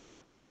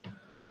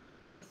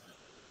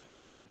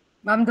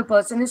 Ma'am, the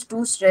person is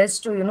too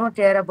stressed to,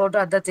 care about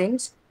other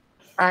things.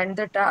 And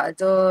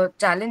the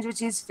challenge which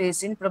he's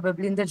facing,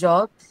 probably in the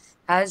job,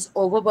 has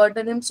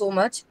overburdened him so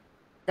much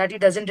that he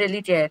doesn't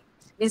really care.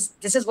 Means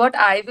this is what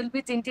I will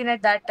be thinking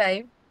at that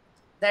time,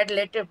 that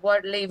let it,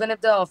 what, even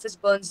if the office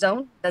burns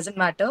down, doesn't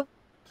matter.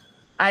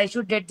 I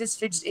should get this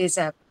fixed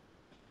ASAP.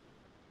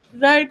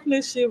 Right,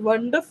 Nishi,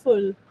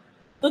 wonderful.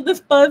 So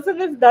this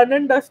person is done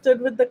and dusted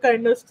with the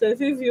kind of stress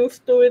he's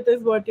used to it,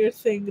 is what you're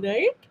saying,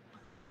 right?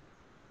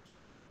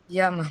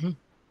 Yeah, ma'am.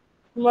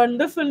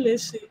 Wonderful,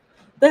 Nishi.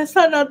 There's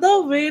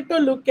another way to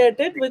look at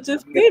it, which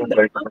is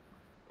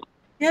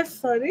yes,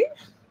 sorry.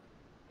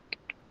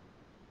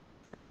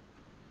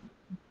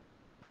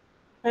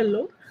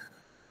 Hello.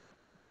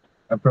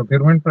 A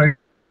procurement price.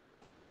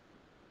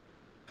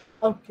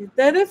 Okay,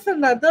 there is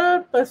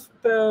another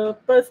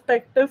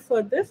perspective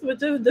for this,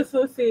 which is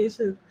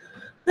dissociation.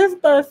 This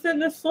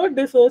person is so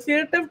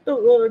dissociated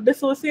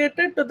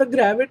to the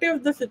gravity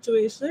of the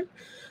situation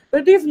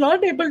that he's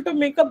not able to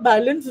make a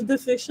balanced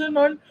decision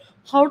on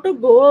how to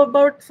go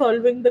about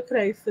solving the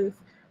crisis.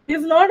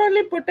 He's not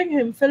only putting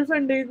himself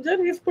in danger,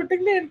 he's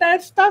putting the entire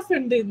staff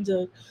in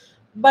danger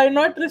by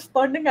not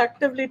responding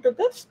actively to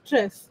the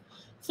stress.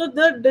 So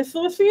the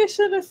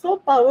dissociation is so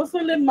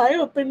powerful, in my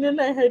opinion,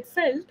 I had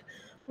felt,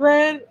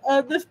 where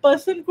this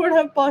person could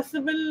have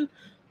possible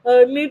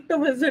need to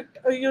visit,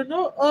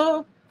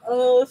 a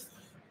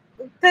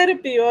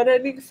therapy or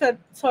any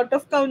sort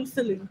of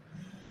counseling.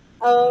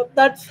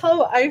 That's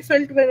how I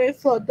felt when I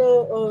saw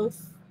the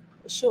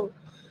show.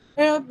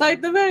 By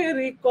the way, I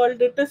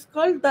recalled it is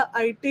called the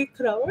IT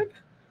Crowd.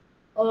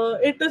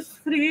 It is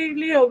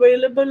freely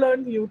available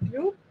on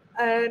YouTube,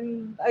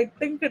 and I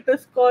think it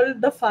is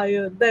called The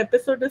Fire. The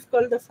episode is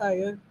called The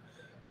Fire,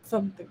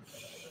 something.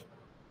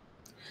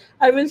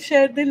 I will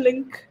share the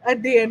link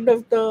at the end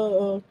of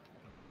the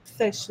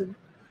session.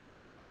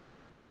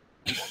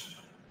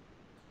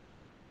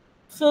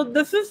 So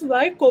this is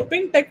why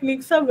coping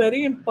techniques are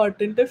very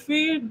important. If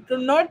we do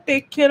not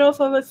take care of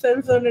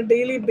ourselves on a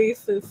daily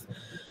basis,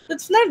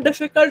 it's not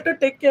difficult to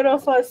take care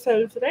of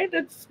ourselves, right?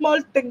 It's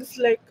small things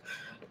like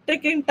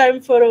taking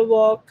time for a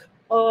walk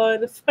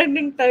or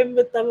spending time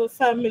with our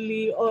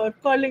family or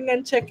calling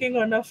and checking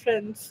on our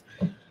friends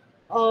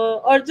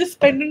or just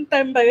spending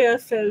time by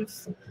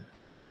ourselves.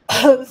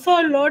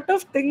 So a lot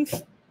of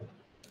things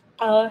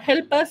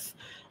help us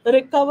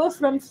recover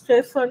from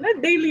stress on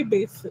a daily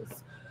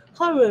basis.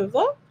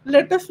 However,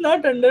 let us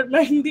not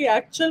undermine the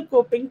actual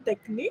coping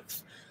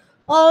techniques.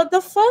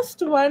 The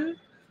first one,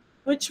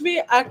 which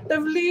we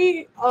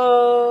actively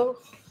try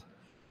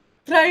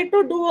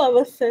to do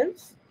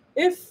ourselves,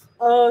 is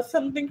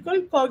something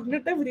called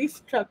cognitive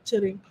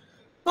restructuring.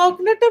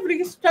 Cognitive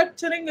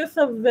restructuring is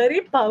a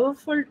very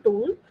powerful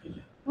tool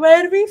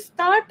where we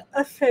start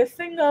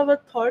assessing our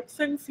thoughts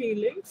and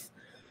feelings,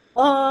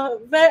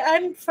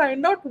 and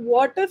find out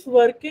what is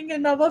working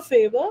in our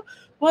favor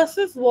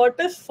versus what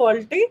is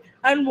faulty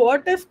and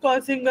what is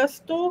causing us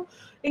to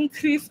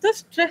increase the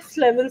stress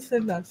levels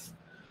in us.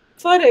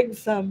 For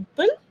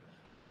example,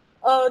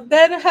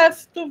 there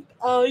has to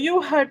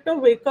you had to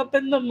wake up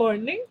in the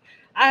morning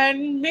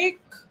and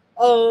make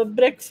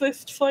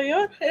breakfast for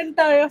your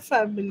entire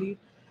family.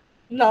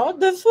 Now,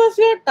 this was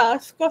your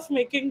task of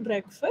making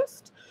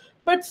breakfast,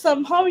 but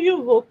somehow you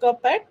woke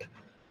up at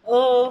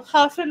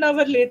half an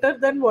hour later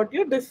than what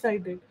you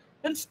decided.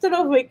 Instead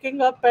of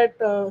waking up at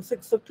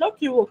 6 o'clock,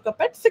 you woke up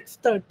at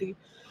 6:30.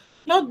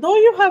 Now, though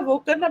you have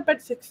woken up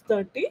at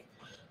 6:30,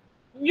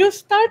 you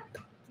start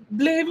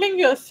blaming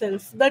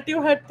yourself that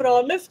you had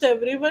promised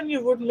everyone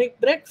you would make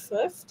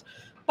breakfast,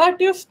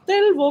 but you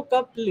still woke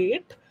up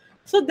late.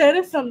 So there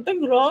is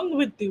something wrong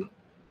with you.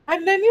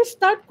 And then you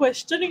start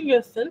questioning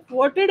yourself,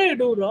 what did I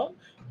do wrong?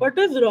 What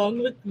is wrong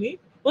with me?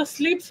 Was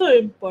sleep so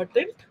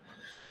important?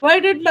 Why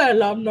did my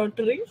alarm not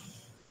ring?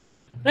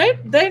 Right?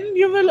 Then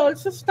you will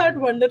also start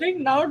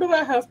wondering, now do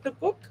I have to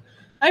cook?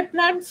 I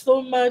planned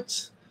so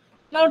much.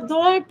 Now,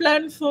 though I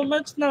planned so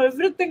much, now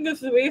everything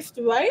is waste.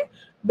 Why?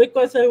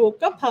 Because I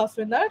woke up half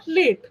an hour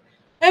late.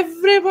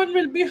 Everyone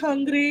will be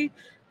hungry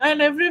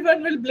and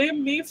everyone will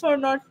blame me for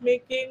not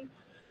making,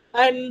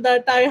 and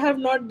that I have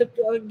not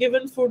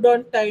given food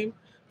on time.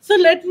 So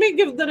let me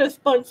give the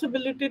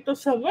responsibility to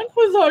someone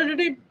who is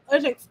already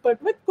an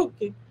expert with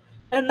cooking,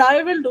 and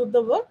I will do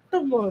the work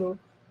tomorrow.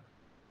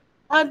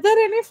 Are there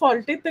any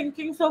faulty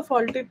thinkings or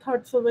faulty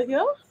thoughts over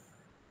here?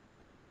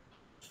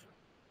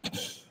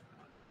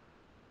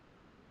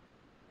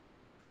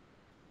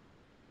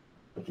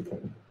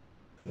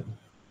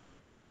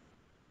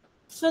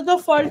 So the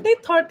faulty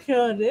thought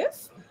here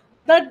is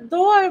that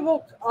though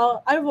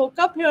I woke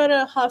up here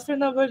a half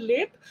an hour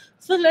late,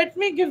 so let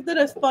me give the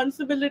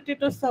responsibility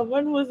to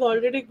someone who is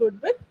already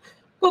good with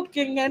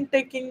cooking and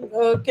taking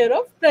care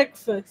of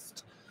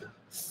breakfast.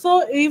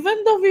 So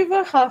even though we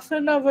were half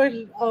an hour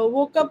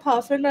woke up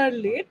half an hour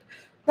late,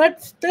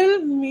 that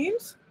still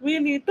means we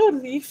need to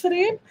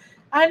reframe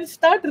and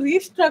start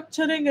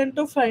restructuring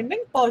into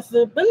finding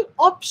possible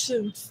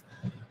options.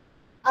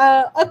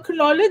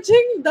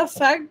 Acknowledging the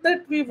fact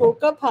that we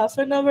woke up half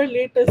an hour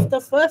late is the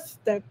first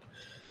step.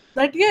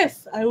 That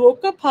yes, I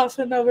woke up half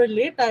an hour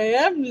late, I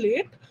am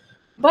late,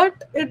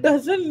 but it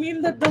doesn't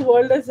mean that the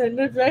world has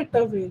ended right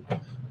away.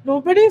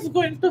 Nobody is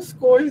going to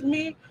scold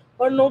me,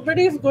 or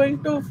nobody is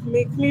going to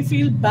make me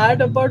feel bad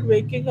about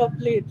waking up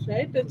late,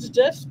 right? It's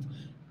just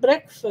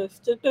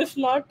breakfast. It is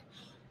not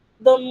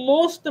the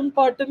most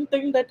important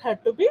thing that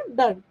had to be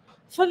done.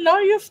 So now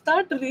you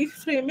start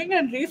reframing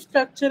and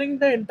restructuring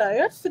the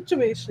entire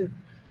situation.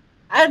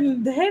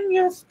 And then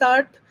you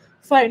start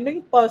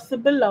finding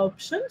possible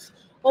options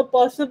or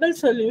possible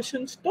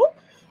solutions to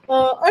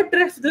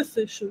address this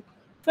issue.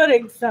 For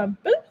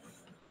example,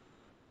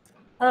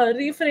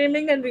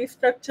 reframing and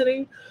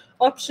restructuring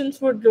options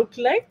would look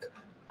like,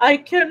 I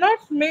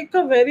cannot make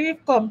a very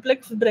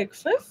complex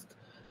breakfast,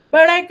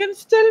 but I can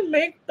still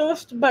make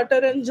toast, butter,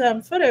 and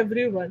jam for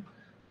everyone.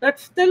 That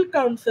still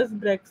counts as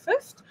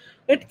breakfast.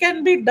 It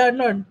can be done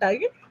on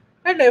time,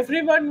 and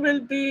everyone will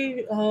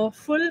be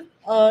full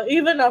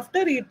even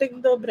after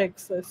eating the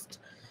breakfast.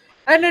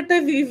 And it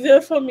is easier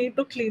for me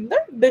to clean the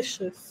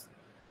dishes.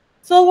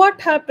 So,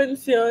 what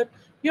happens here?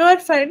 You are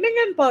finding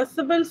a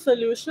possible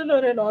solution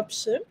or an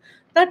option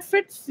that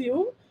fits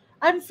you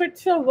and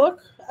fits your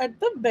work at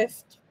the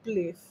best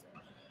place.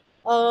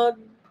 Uh,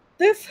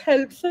 this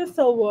helps us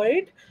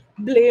avoid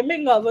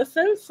blaming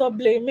ourselves or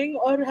blaming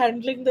or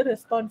handling the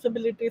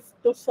responsibilities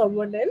to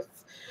someone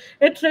else.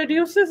 It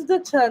reduces the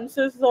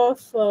chances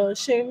of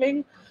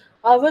shaming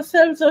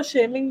ourselves or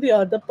shaming the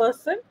other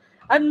person,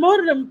 and more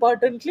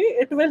importantly,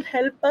 it will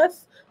help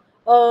us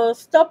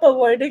stop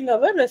avoiding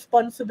our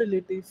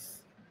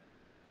responsibilities.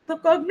 So,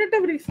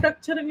 cognitive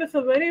restructuring is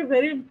a very,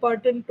 very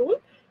important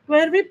tool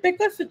where we pick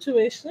a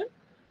situation,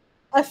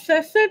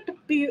 assess it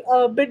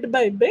bit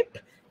by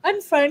bit,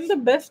 and find the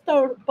best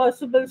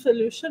possible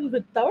solution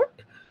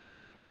without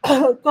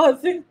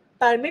causing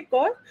panic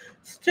or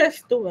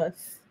stress to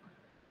us.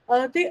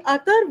 The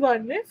other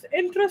one is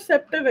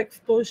interoceptive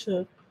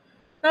exposure.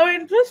 Now,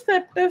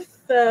 interoceptive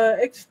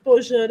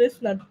exposure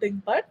is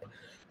nothing but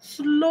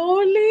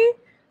slowly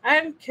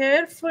and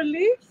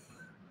carefully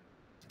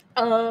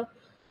uh,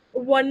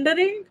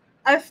 wondering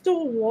as to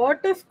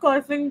what is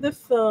causing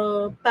this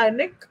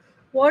panic,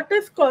 what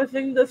is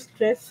causing the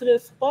stress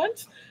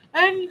response,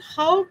 and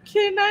how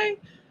can I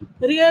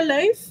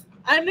realize,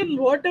 and in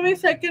what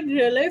ways I can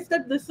realize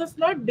that this is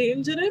not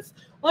dangerous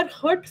or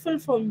hurtful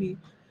for me.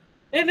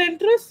 In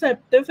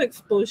interoceptive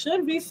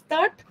exposure, we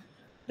start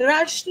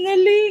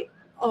rationally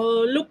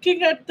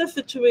looking at the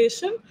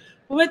situation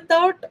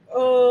without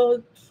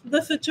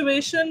the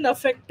situation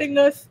affecting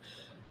us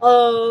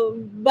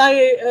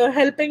by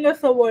helping us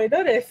avoid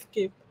or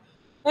escape.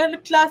 And a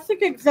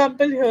classic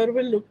example here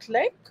will look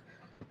like,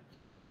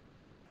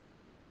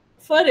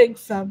 For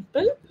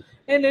example,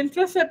 in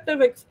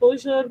interoceptive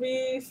exposure,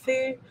 we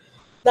say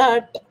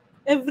that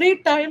every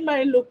time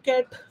I look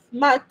at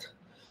math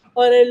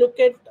or I look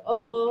at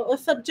a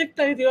subject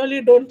I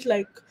really don't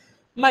like,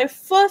 my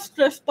first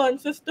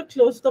response is to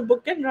close the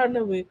book and run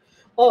away,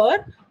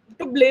 or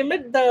to blame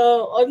it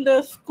on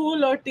the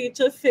school or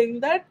teachers, saying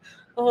that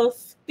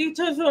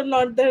teachers were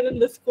not there in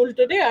the school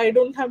today, I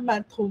don't have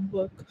math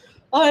homework.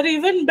 Or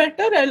even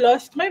better, I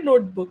lost my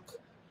notebook.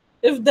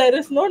 If there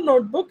is no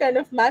notebook and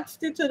if maths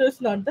teacher is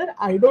not there,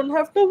 I don't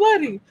have to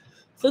worry.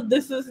 So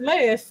this is my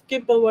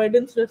escape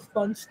avoidance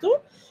response to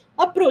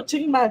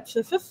approaching maths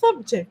as a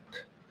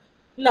subject.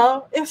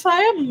 Now, if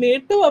I am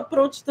made to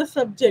approach the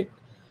subject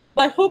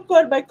by hook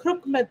or by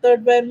crook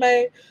method, where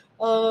my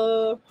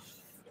uh,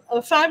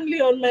 family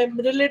or my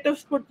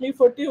relatives put me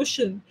for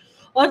tuition,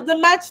 or the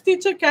maths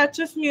teacher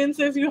catches me and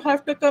says, "You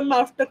have to come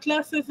after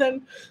classes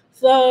and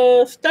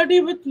study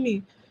with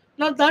me."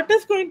 Now, that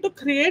is going to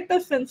create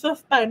a sense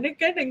of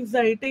panic and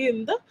anxiety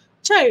in the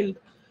child.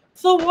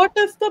 So, what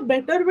is the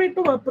better way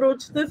to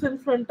approach this in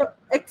front of,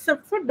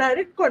 except for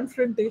direct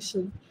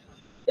confrontation?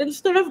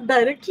 Instead of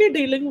directly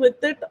dealing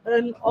with it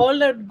and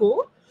all at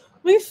go,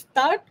 we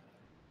start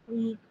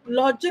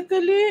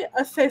logically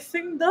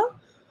assessing the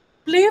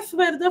place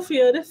where the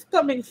fear is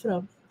coming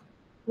from.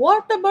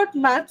 What about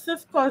maths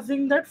is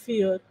causing that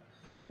fear?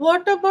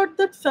 What about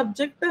that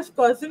subject is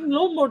causing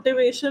low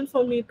motivation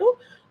for me to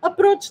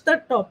approach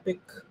that topic?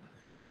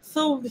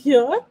 So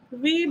here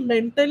we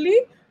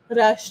mentally,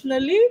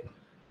 rationally,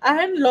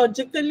 and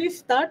logically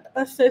start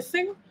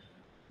assessing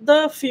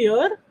the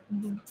fear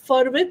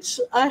for which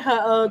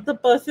the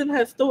person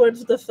has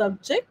towards the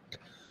subject,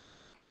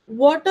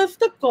 what is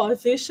the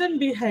causation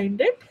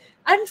behind it,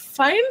 and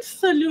find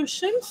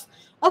solutions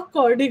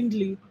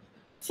accordingly.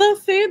 So,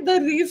 say the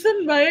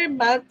reason why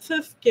maths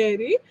is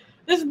scary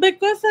is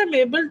because I'm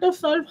able to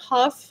solve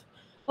half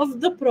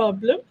of the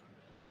problem,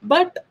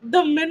 but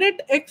the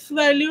minute x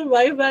value,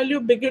 y value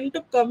begin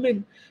to come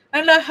in,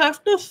 and I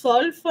have to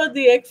solve for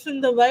the x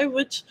and the y,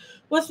 which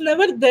was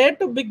never there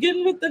to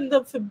begin with in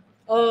the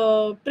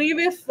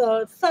previous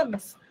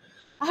sums,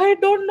 I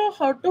don't know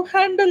how to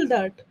handle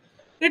that.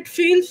 It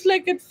feels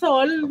like it's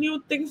all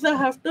new things I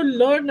have to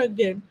learn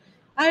again.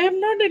 I am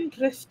not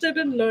interested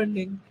in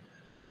learning.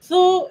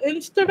 So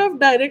instead of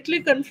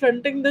directly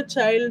confronting the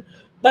child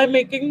by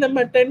making them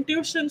attend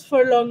tuitions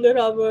for longer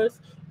hours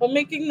or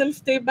making them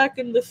stay back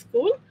in the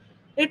school,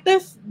 it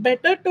is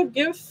better to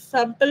give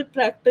sample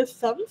practice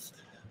sums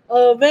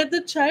where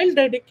the child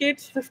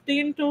dedicates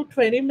 15 to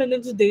 20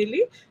 minutes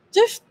daily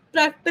just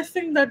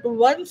practicing that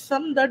one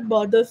sum that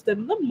bothers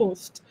them the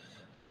most.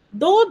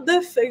 Though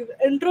this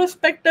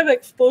introspective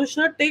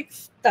exposure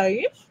takes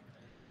time,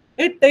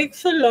 it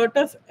takes a lot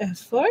of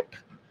effort,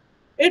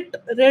 it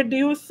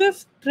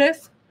reduces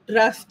stress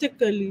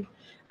drastically,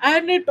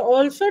 and it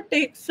also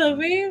takes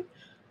away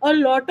a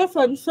lot of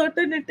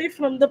uncertainty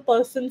from the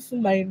person's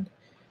mind.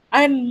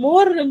 And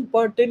more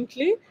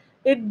importantly,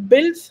 it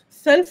builds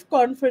self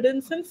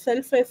confidence and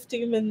self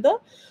esteem in the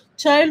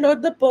child or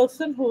the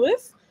person who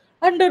is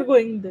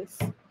undergoing this.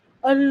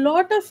 A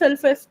lot of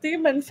self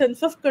esteem and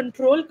sense of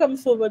control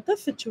comes over the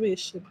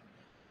situation.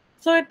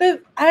 So it is,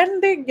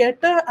 and they get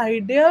a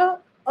idea,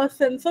 a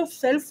sense of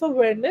self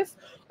awareness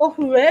of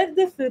where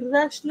this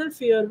irrational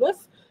fear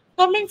was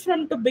coming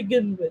from to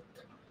begin with.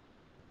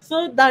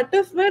 So that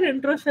is where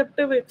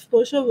interoceptive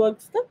exposure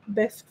works the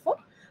best for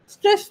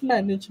stress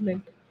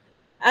management.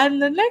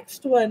 And the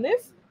next one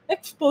is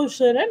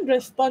exposure and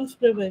response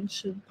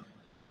prevention.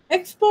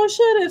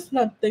 Exposure is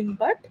nothing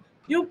but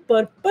you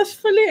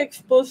purposefully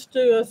expose to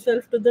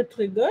yourself to the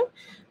trigger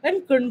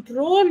and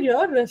control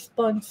your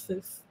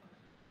responses.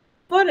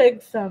 For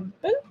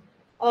example,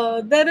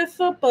 there is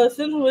a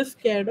person who is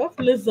scared of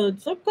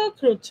lizards or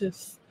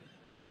cockroaches.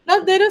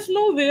 Now, there is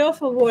no way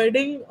of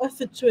avoiding a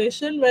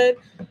situation where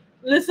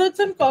lizards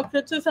and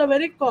cockroaches are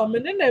very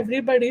common in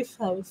everybody's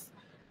house.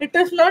 It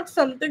is not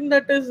something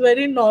that is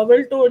very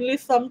novel to only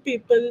some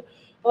people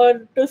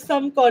or to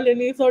some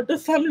colonies or to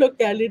some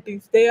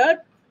localities. They are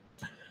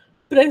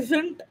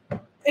present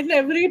in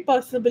every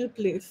possible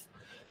place.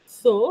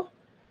 So,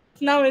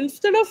 now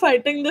instead of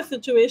fighting the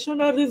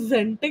situation or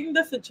resenting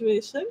the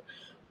situation,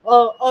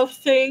 of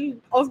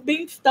saying, of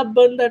being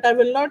stubborn that I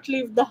will not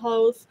leave the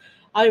house,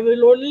 I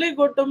will only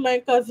go to my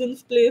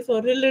cousin's place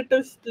or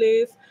relative's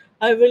place,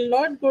 I will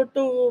not go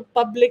to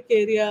public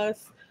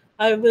areas,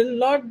 I will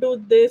not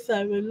do this,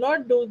 I will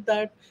not do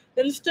that.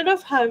 Instead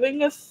of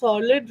having a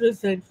solid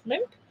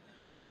resentment,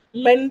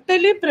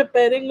 mentally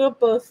preparing a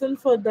person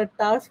for the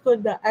task or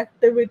the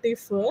activity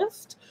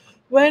first,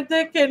 where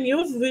they can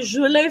use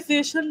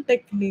visualization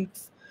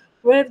techniques,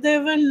 where they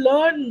will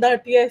learn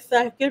that yes,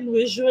 I can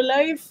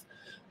visualize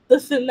the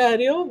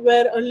scenario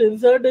where a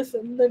lizard is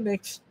in the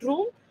next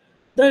room,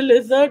 the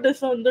lizard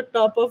is on the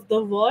top of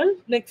the wall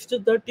next to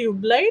the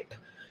tube light,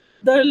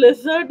 the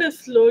lizard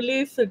is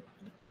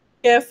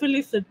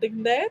carefully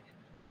sitting there,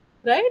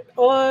 right?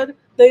 Or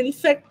the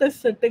insect is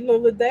sitting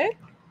over there,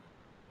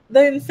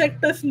 the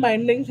insect is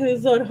minding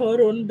his or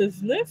her own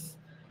business.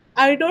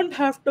 I don't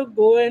have to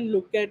go and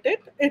look at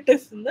it. It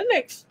is in the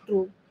next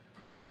room.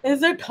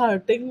 Is it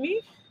hurting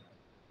me?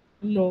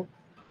 No.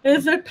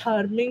 Is it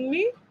harming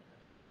me?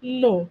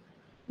 No.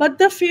 But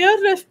the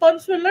fear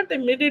response will not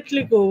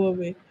immediately go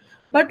away.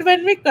 But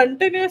when we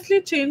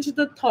continuously change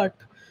the thought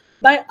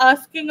by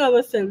asking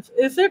ourselves,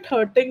 is it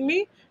hurting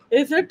me?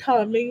 Is it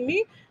harming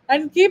me?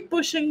 And keep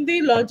pushing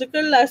the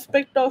logical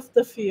aspect of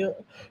the fear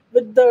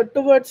with the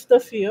towards the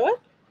fear,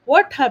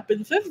 what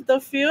happens is the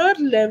fear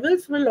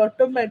levels will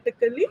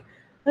automatically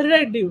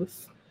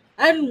reduce.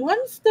 And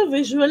once the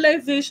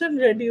visualization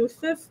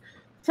reduces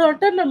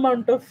certain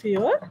amount of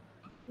fear,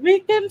 we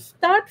can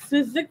start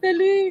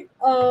physically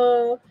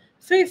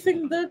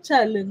facing the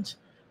challenge,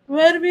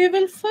 where we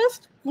will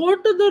first go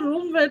to the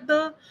room where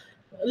the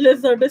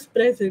lizard is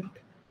present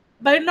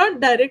by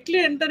not directly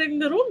entering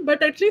the room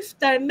but at least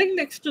standing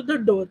next to the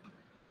door.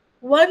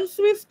 Once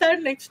we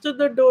stand next to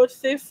the door,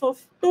 say for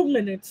 2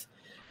 minutes,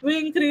 we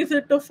increase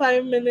it to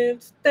 5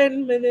 minutes,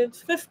 10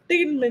 minutes,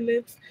 15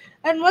 minutes.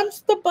 And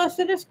once the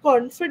person is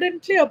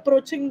confidently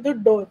approaching the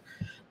door,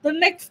 the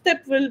next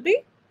step will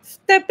be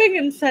stepping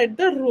inside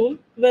the room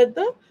where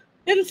the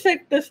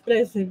insect is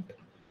present.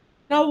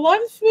 Now,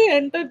 once we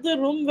enter the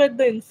room where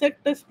the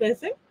insect is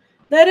present,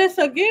 there is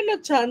again a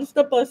chance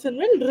the person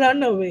will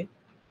run away,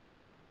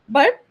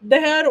 but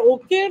they are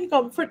okay and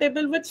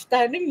comfortable with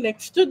standing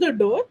next to the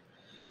door.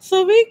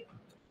 So we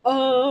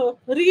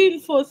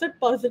reinforce it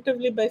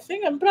positively by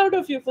saying, I'm proud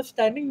of you for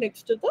standing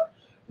next to the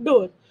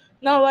door.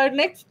 Now, our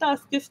next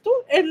task is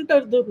to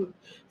enter the room.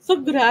 So,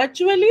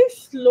 gradually,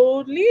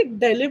 slowly,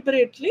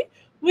 deliberately,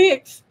 we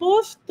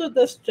expose to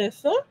the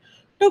stressor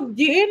to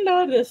gain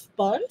a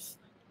response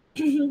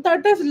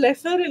that is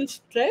lesser in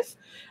stress,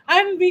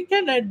 and we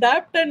can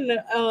adapt and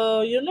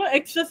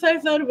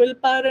exercise our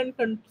willpower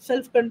and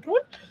self control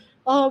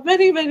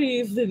very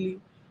easily.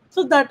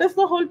 So that is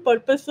the whole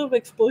purpose of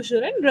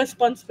exposure and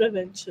response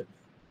prevention.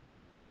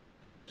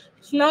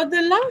 Now,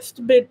 the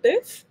last bit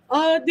is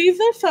these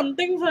are some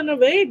things on a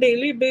very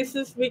daily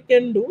basis we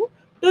can do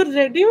to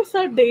reduce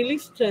our daily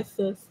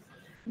stressors.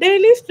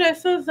 Daily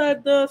stressors are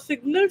the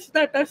signals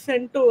that are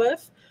sent to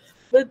us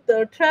with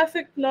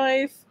traffic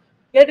noise,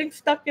 getting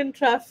stuck in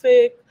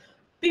traffic,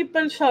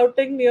 people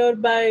shouting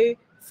nearby,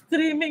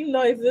 screaming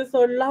noises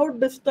or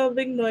loud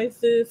disturbing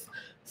noises,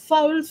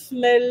 foul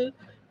smell.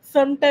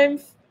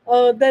 Sometimes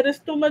there is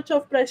too much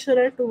of pressure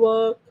at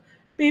work,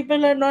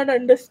 people are not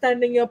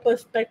understanding your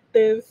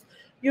perspectives,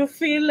 you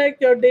feel like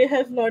your day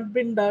has not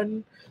been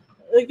done,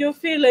 you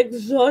feel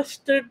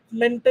exhausted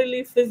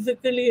mentally,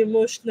 physically,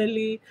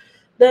 emotionally,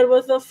 there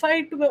was a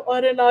or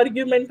an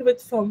argument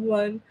with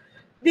someone.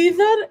 These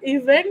are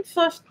events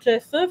or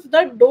stresses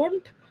that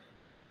don't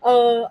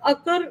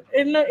occur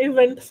in an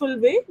eventful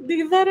way.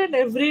 These are an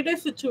everyday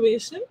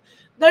situation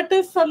that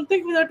is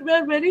something that we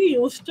are very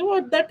used to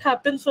or that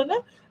happens on a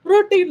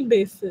routine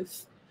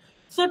basis.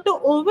 So, to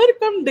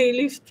overcome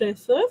daily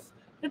stressors,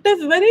 it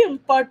is very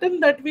important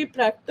that we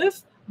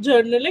practice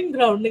journaling,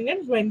 grounding,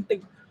 and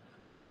venting.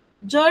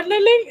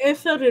 Journaling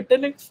is a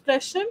written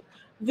expression.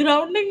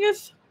 Grounding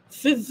is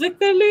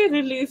physically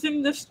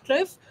releasing the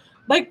stress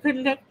by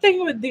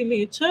connecting with the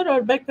nature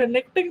or by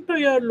connecting to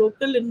your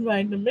local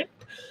environment.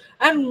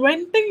 And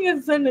venting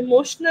is an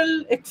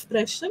emotional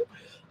expression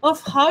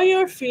of how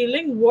you're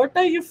feeling, what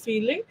are you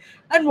feeling,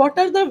 and what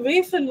are the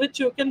ways in which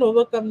you can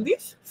overcome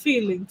these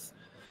feelings.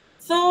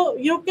 So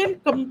you can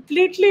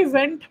completely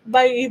vent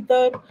by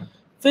either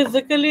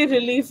physically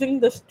releasing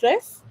the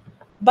stress,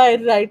 by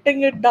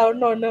writing it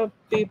down on a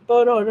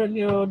paper or on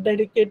your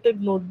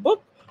dedicated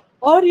notebook,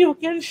 or you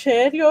can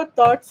share your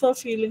thoughts or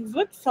feelings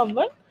with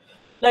someone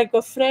like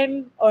a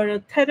friend or a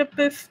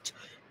therapist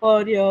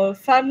or your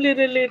family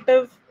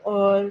relative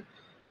or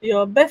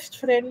your best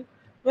friend,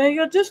 where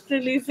you're just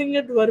releasing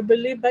it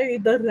verbally by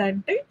either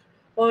ranting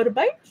or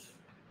by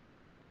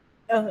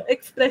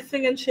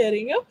expressing and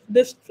sharing your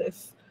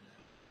distress.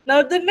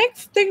 Now, the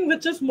next thing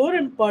which is more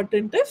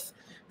important is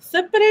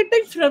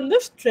separating from the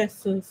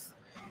stressors.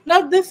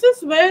 Now, this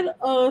is where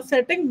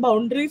setting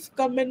boundaries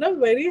come in a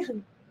very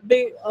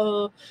big,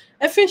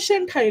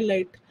 efficient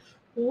highlight.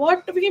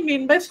 What we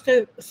mean by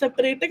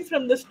separating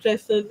from the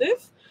stressors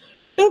is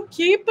to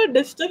keep a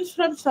distance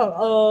from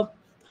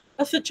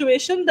a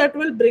situation that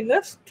will bring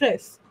us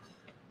stress.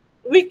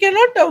 We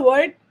cannot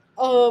avoid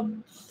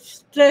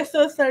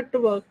stressors at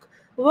work.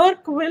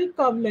 Work will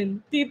come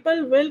in.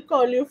 People will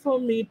call you for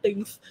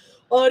meetings,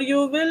 or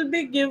you will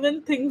be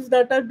given things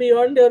that are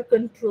beyond your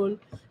control.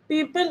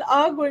 People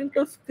are going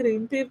to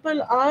scream.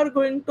 People are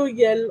going to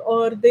yell,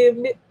 or they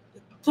may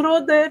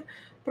throw their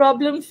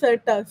problems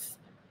at us.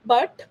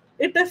 But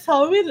it is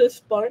how we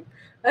respond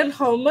and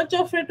how much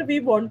of it we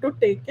want to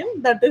take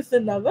in that is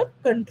in our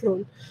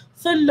control.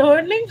 So,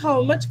 learning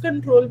how much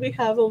control we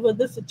have over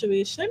the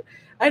situation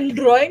and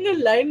drawing a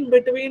line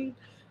between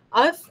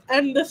us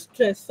and the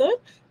stressor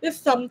is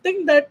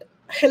something that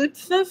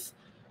helps us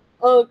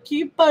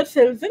keep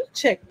ourselves in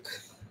check.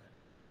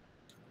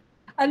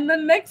 And the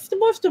next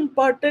most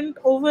important,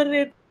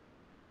 overrated,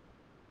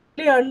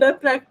 or really under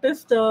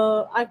practiced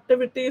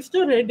activity is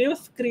to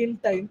reduce screen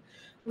time.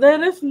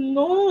 There is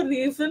no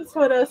reason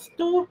for us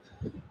to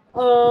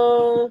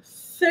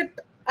sit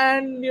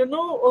and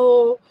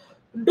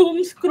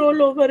doom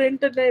scroll over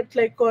internet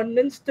like on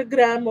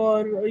Instagram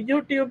or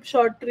YouTube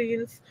short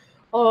reels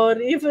or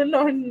even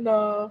on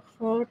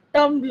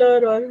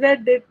Tumblr or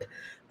Reddit.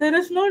 There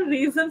is no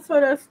reason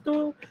for us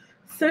to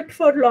sit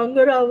for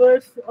longer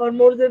hours or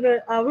more than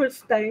an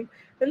hour's time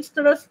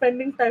instead of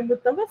spending time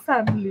with our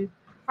family.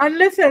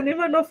 Unless any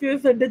one of you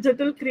is a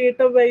digital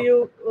creator where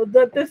you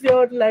that is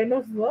your line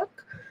of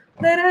work,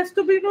 there has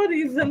to be no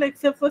reason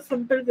except for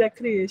simple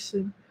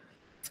recreation.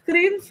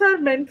 Screens are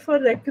meant for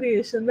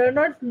recreation. They're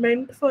not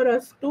meant for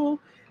us to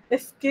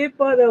escape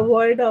or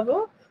avoid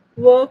our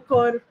work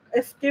or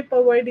escape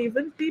avoid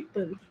even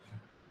people.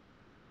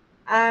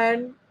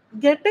 And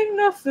getting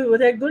a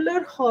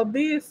regular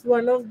hobby is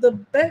one of the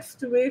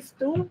best ways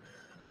to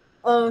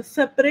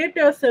separate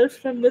yourself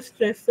from the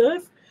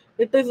stressors.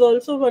 It is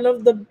also one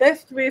of the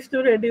best ways to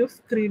reduce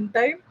screen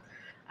time,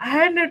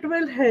 and it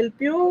will help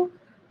you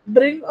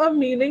bring a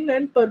meaning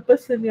and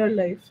purpose in your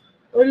life.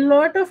 A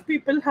lot of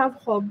people have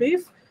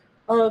hobbies,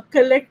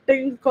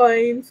 collecting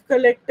coins,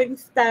 collecting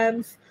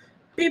stamps.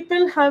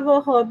 People have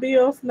a hobby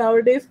of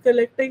nowadays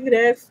collecting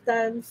rare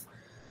stamps.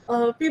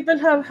 People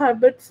have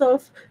habits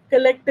of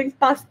collecting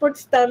passport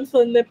stamps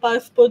on their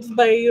passports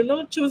by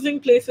choosing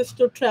places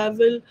to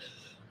travel.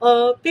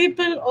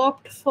 People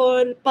opt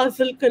for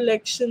puzzle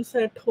collections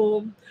at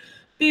home.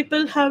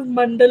 People have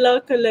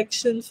mandala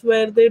collections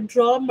where they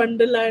draw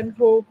mandala and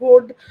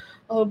hoard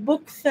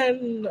books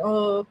and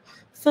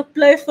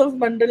supplies of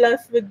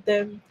mandalas with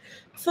them.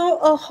 So,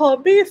 a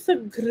hobby is a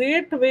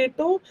great way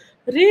to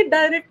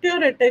redirect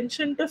your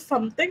attention to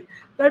something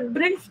that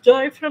brings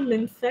joy from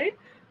inside,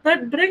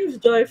 that brings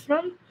joy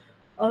from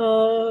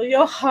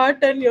your heart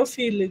and your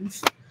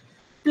feelings.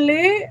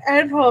 Play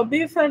and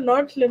hobbies are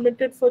not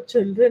limited for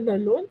children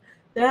alone,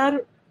 they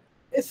are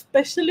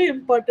especially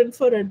important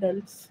for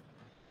adults.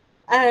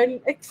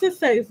 And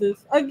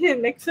exercises,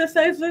 again,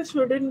 exercises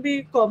shouldn't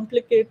be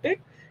complicated.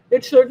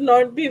 It should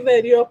not be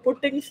where you're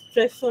putting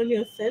stress on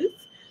yourself.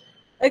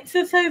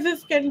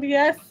 Exercises can be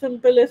as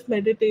simple as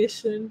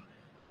meditation,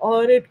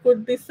 or it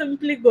could be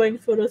simply going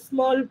for a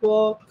small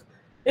walk.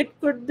 It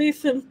could be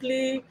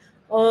simply,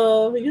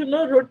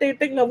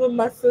 rotating our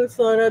muscles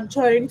or our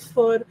joints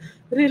for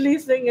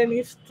releasing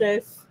any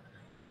stress.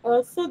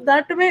 So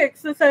that way,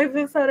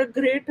 exercises are a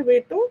great way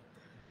to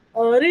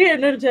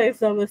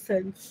re-energize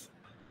ourselves.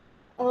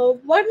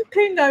 One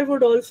thing I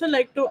would also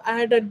like to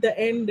add at the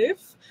end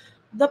is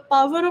the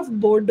power of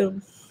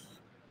boredom.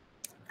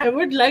 I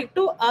would like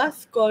to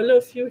ask all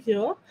of you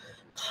here,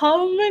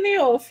 how many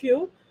of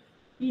you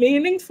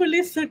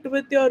meaningfully sit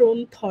with your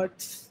own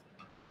thoughts?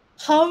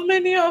 How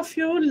many of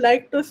you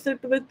like to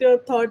sit with your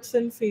thoughts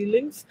and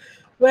feelings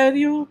where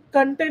you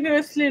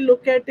continuously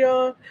look at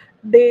your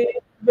day,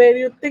 where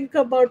you think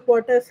about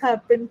what has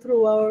happened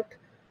throughout,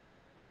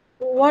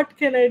 what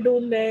can I do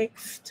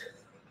next?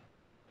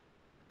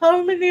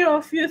 How many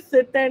of you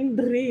sit and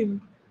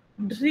dream?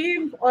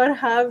 Dream or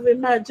have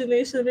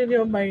imagination in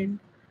your mind?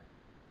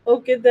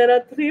 Okay, there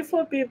are three,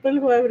 four people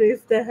who have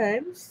raised their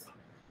hands.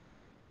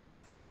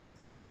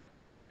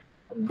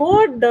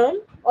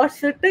 Boredom or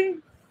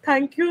sitting,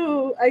 thank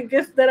you. I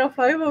guess there are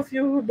five of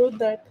you who do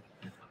that.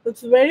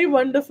 It's very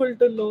wonderful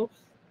to know.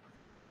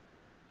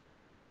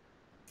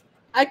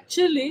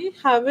 Actually,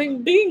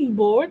 having being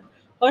bored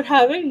or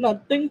having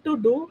nothing to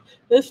do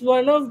is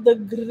one of the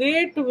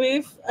great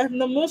ways and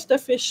the most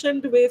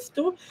efficient ways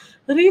to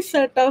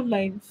reset our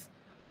minds.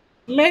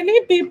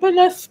 Many people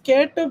are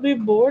scared to be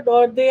bored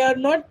or they are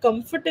not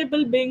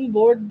comfortable being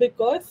bored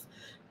because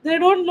they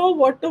don't know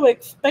what to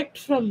expect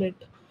from it.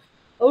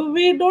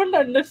 We don't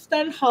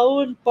understand how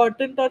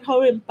important or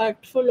how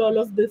impactful all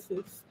of this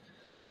is.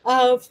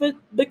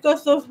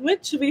 Because of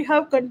which we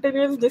have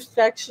continuous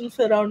distractions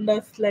around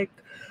us, like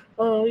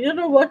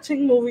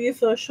watching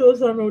movies or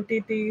shows on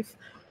OTTs,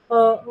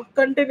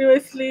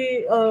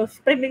 continuously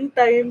spending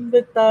time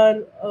with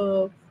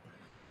our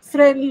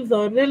friends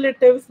or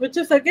relatives, which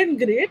is again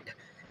great.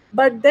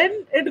 But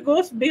then it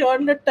goes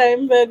beyond the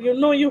time where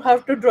you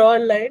have to draw a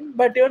line,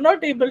 but you're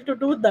not able to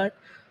do that.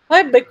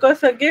 Why?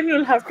 Because again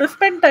you'll have to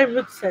spend time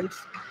with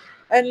self.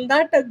 And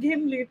that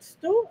again leads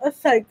to a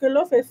cycle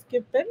of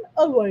escape and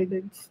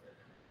avoidance.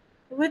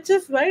 Which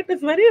is why it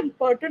is very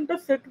important to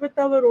sit with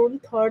our own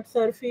thoughts,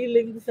 our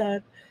feelings,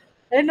 our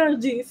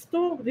energies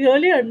to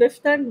really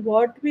understand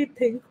what we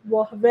think,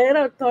 where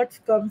our thoughts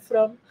come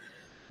from,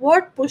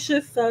 what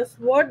pushes us,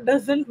 what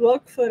doesn't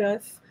work for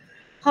us,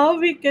 how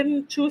we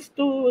can choose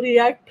to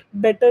react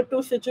better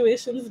to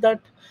situations that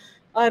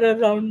are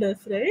around us,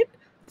 right?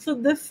 So,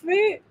 this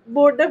way,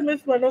 boredom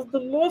is one of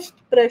the most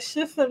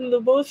precious and the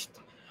most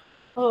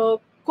uh,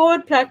 core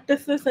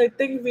practices I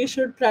think we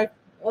should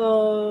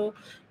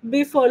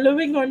be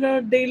following on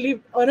a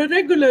daily or a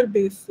regular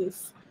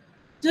basis.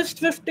 Just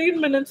 15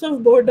 minutes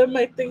of boredom,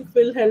 I think,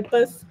 will help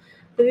us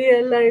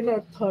realign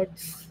our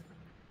thoughts.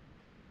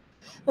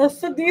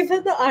 So these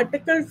are the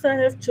articles I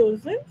have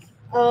chosen.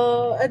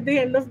 At the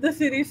end of the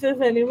series, if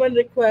anyone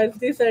requires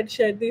these, I'd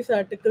share these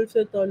articles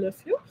with all of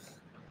you.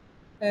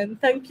 And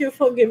thank you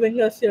for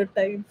giving us your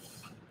time.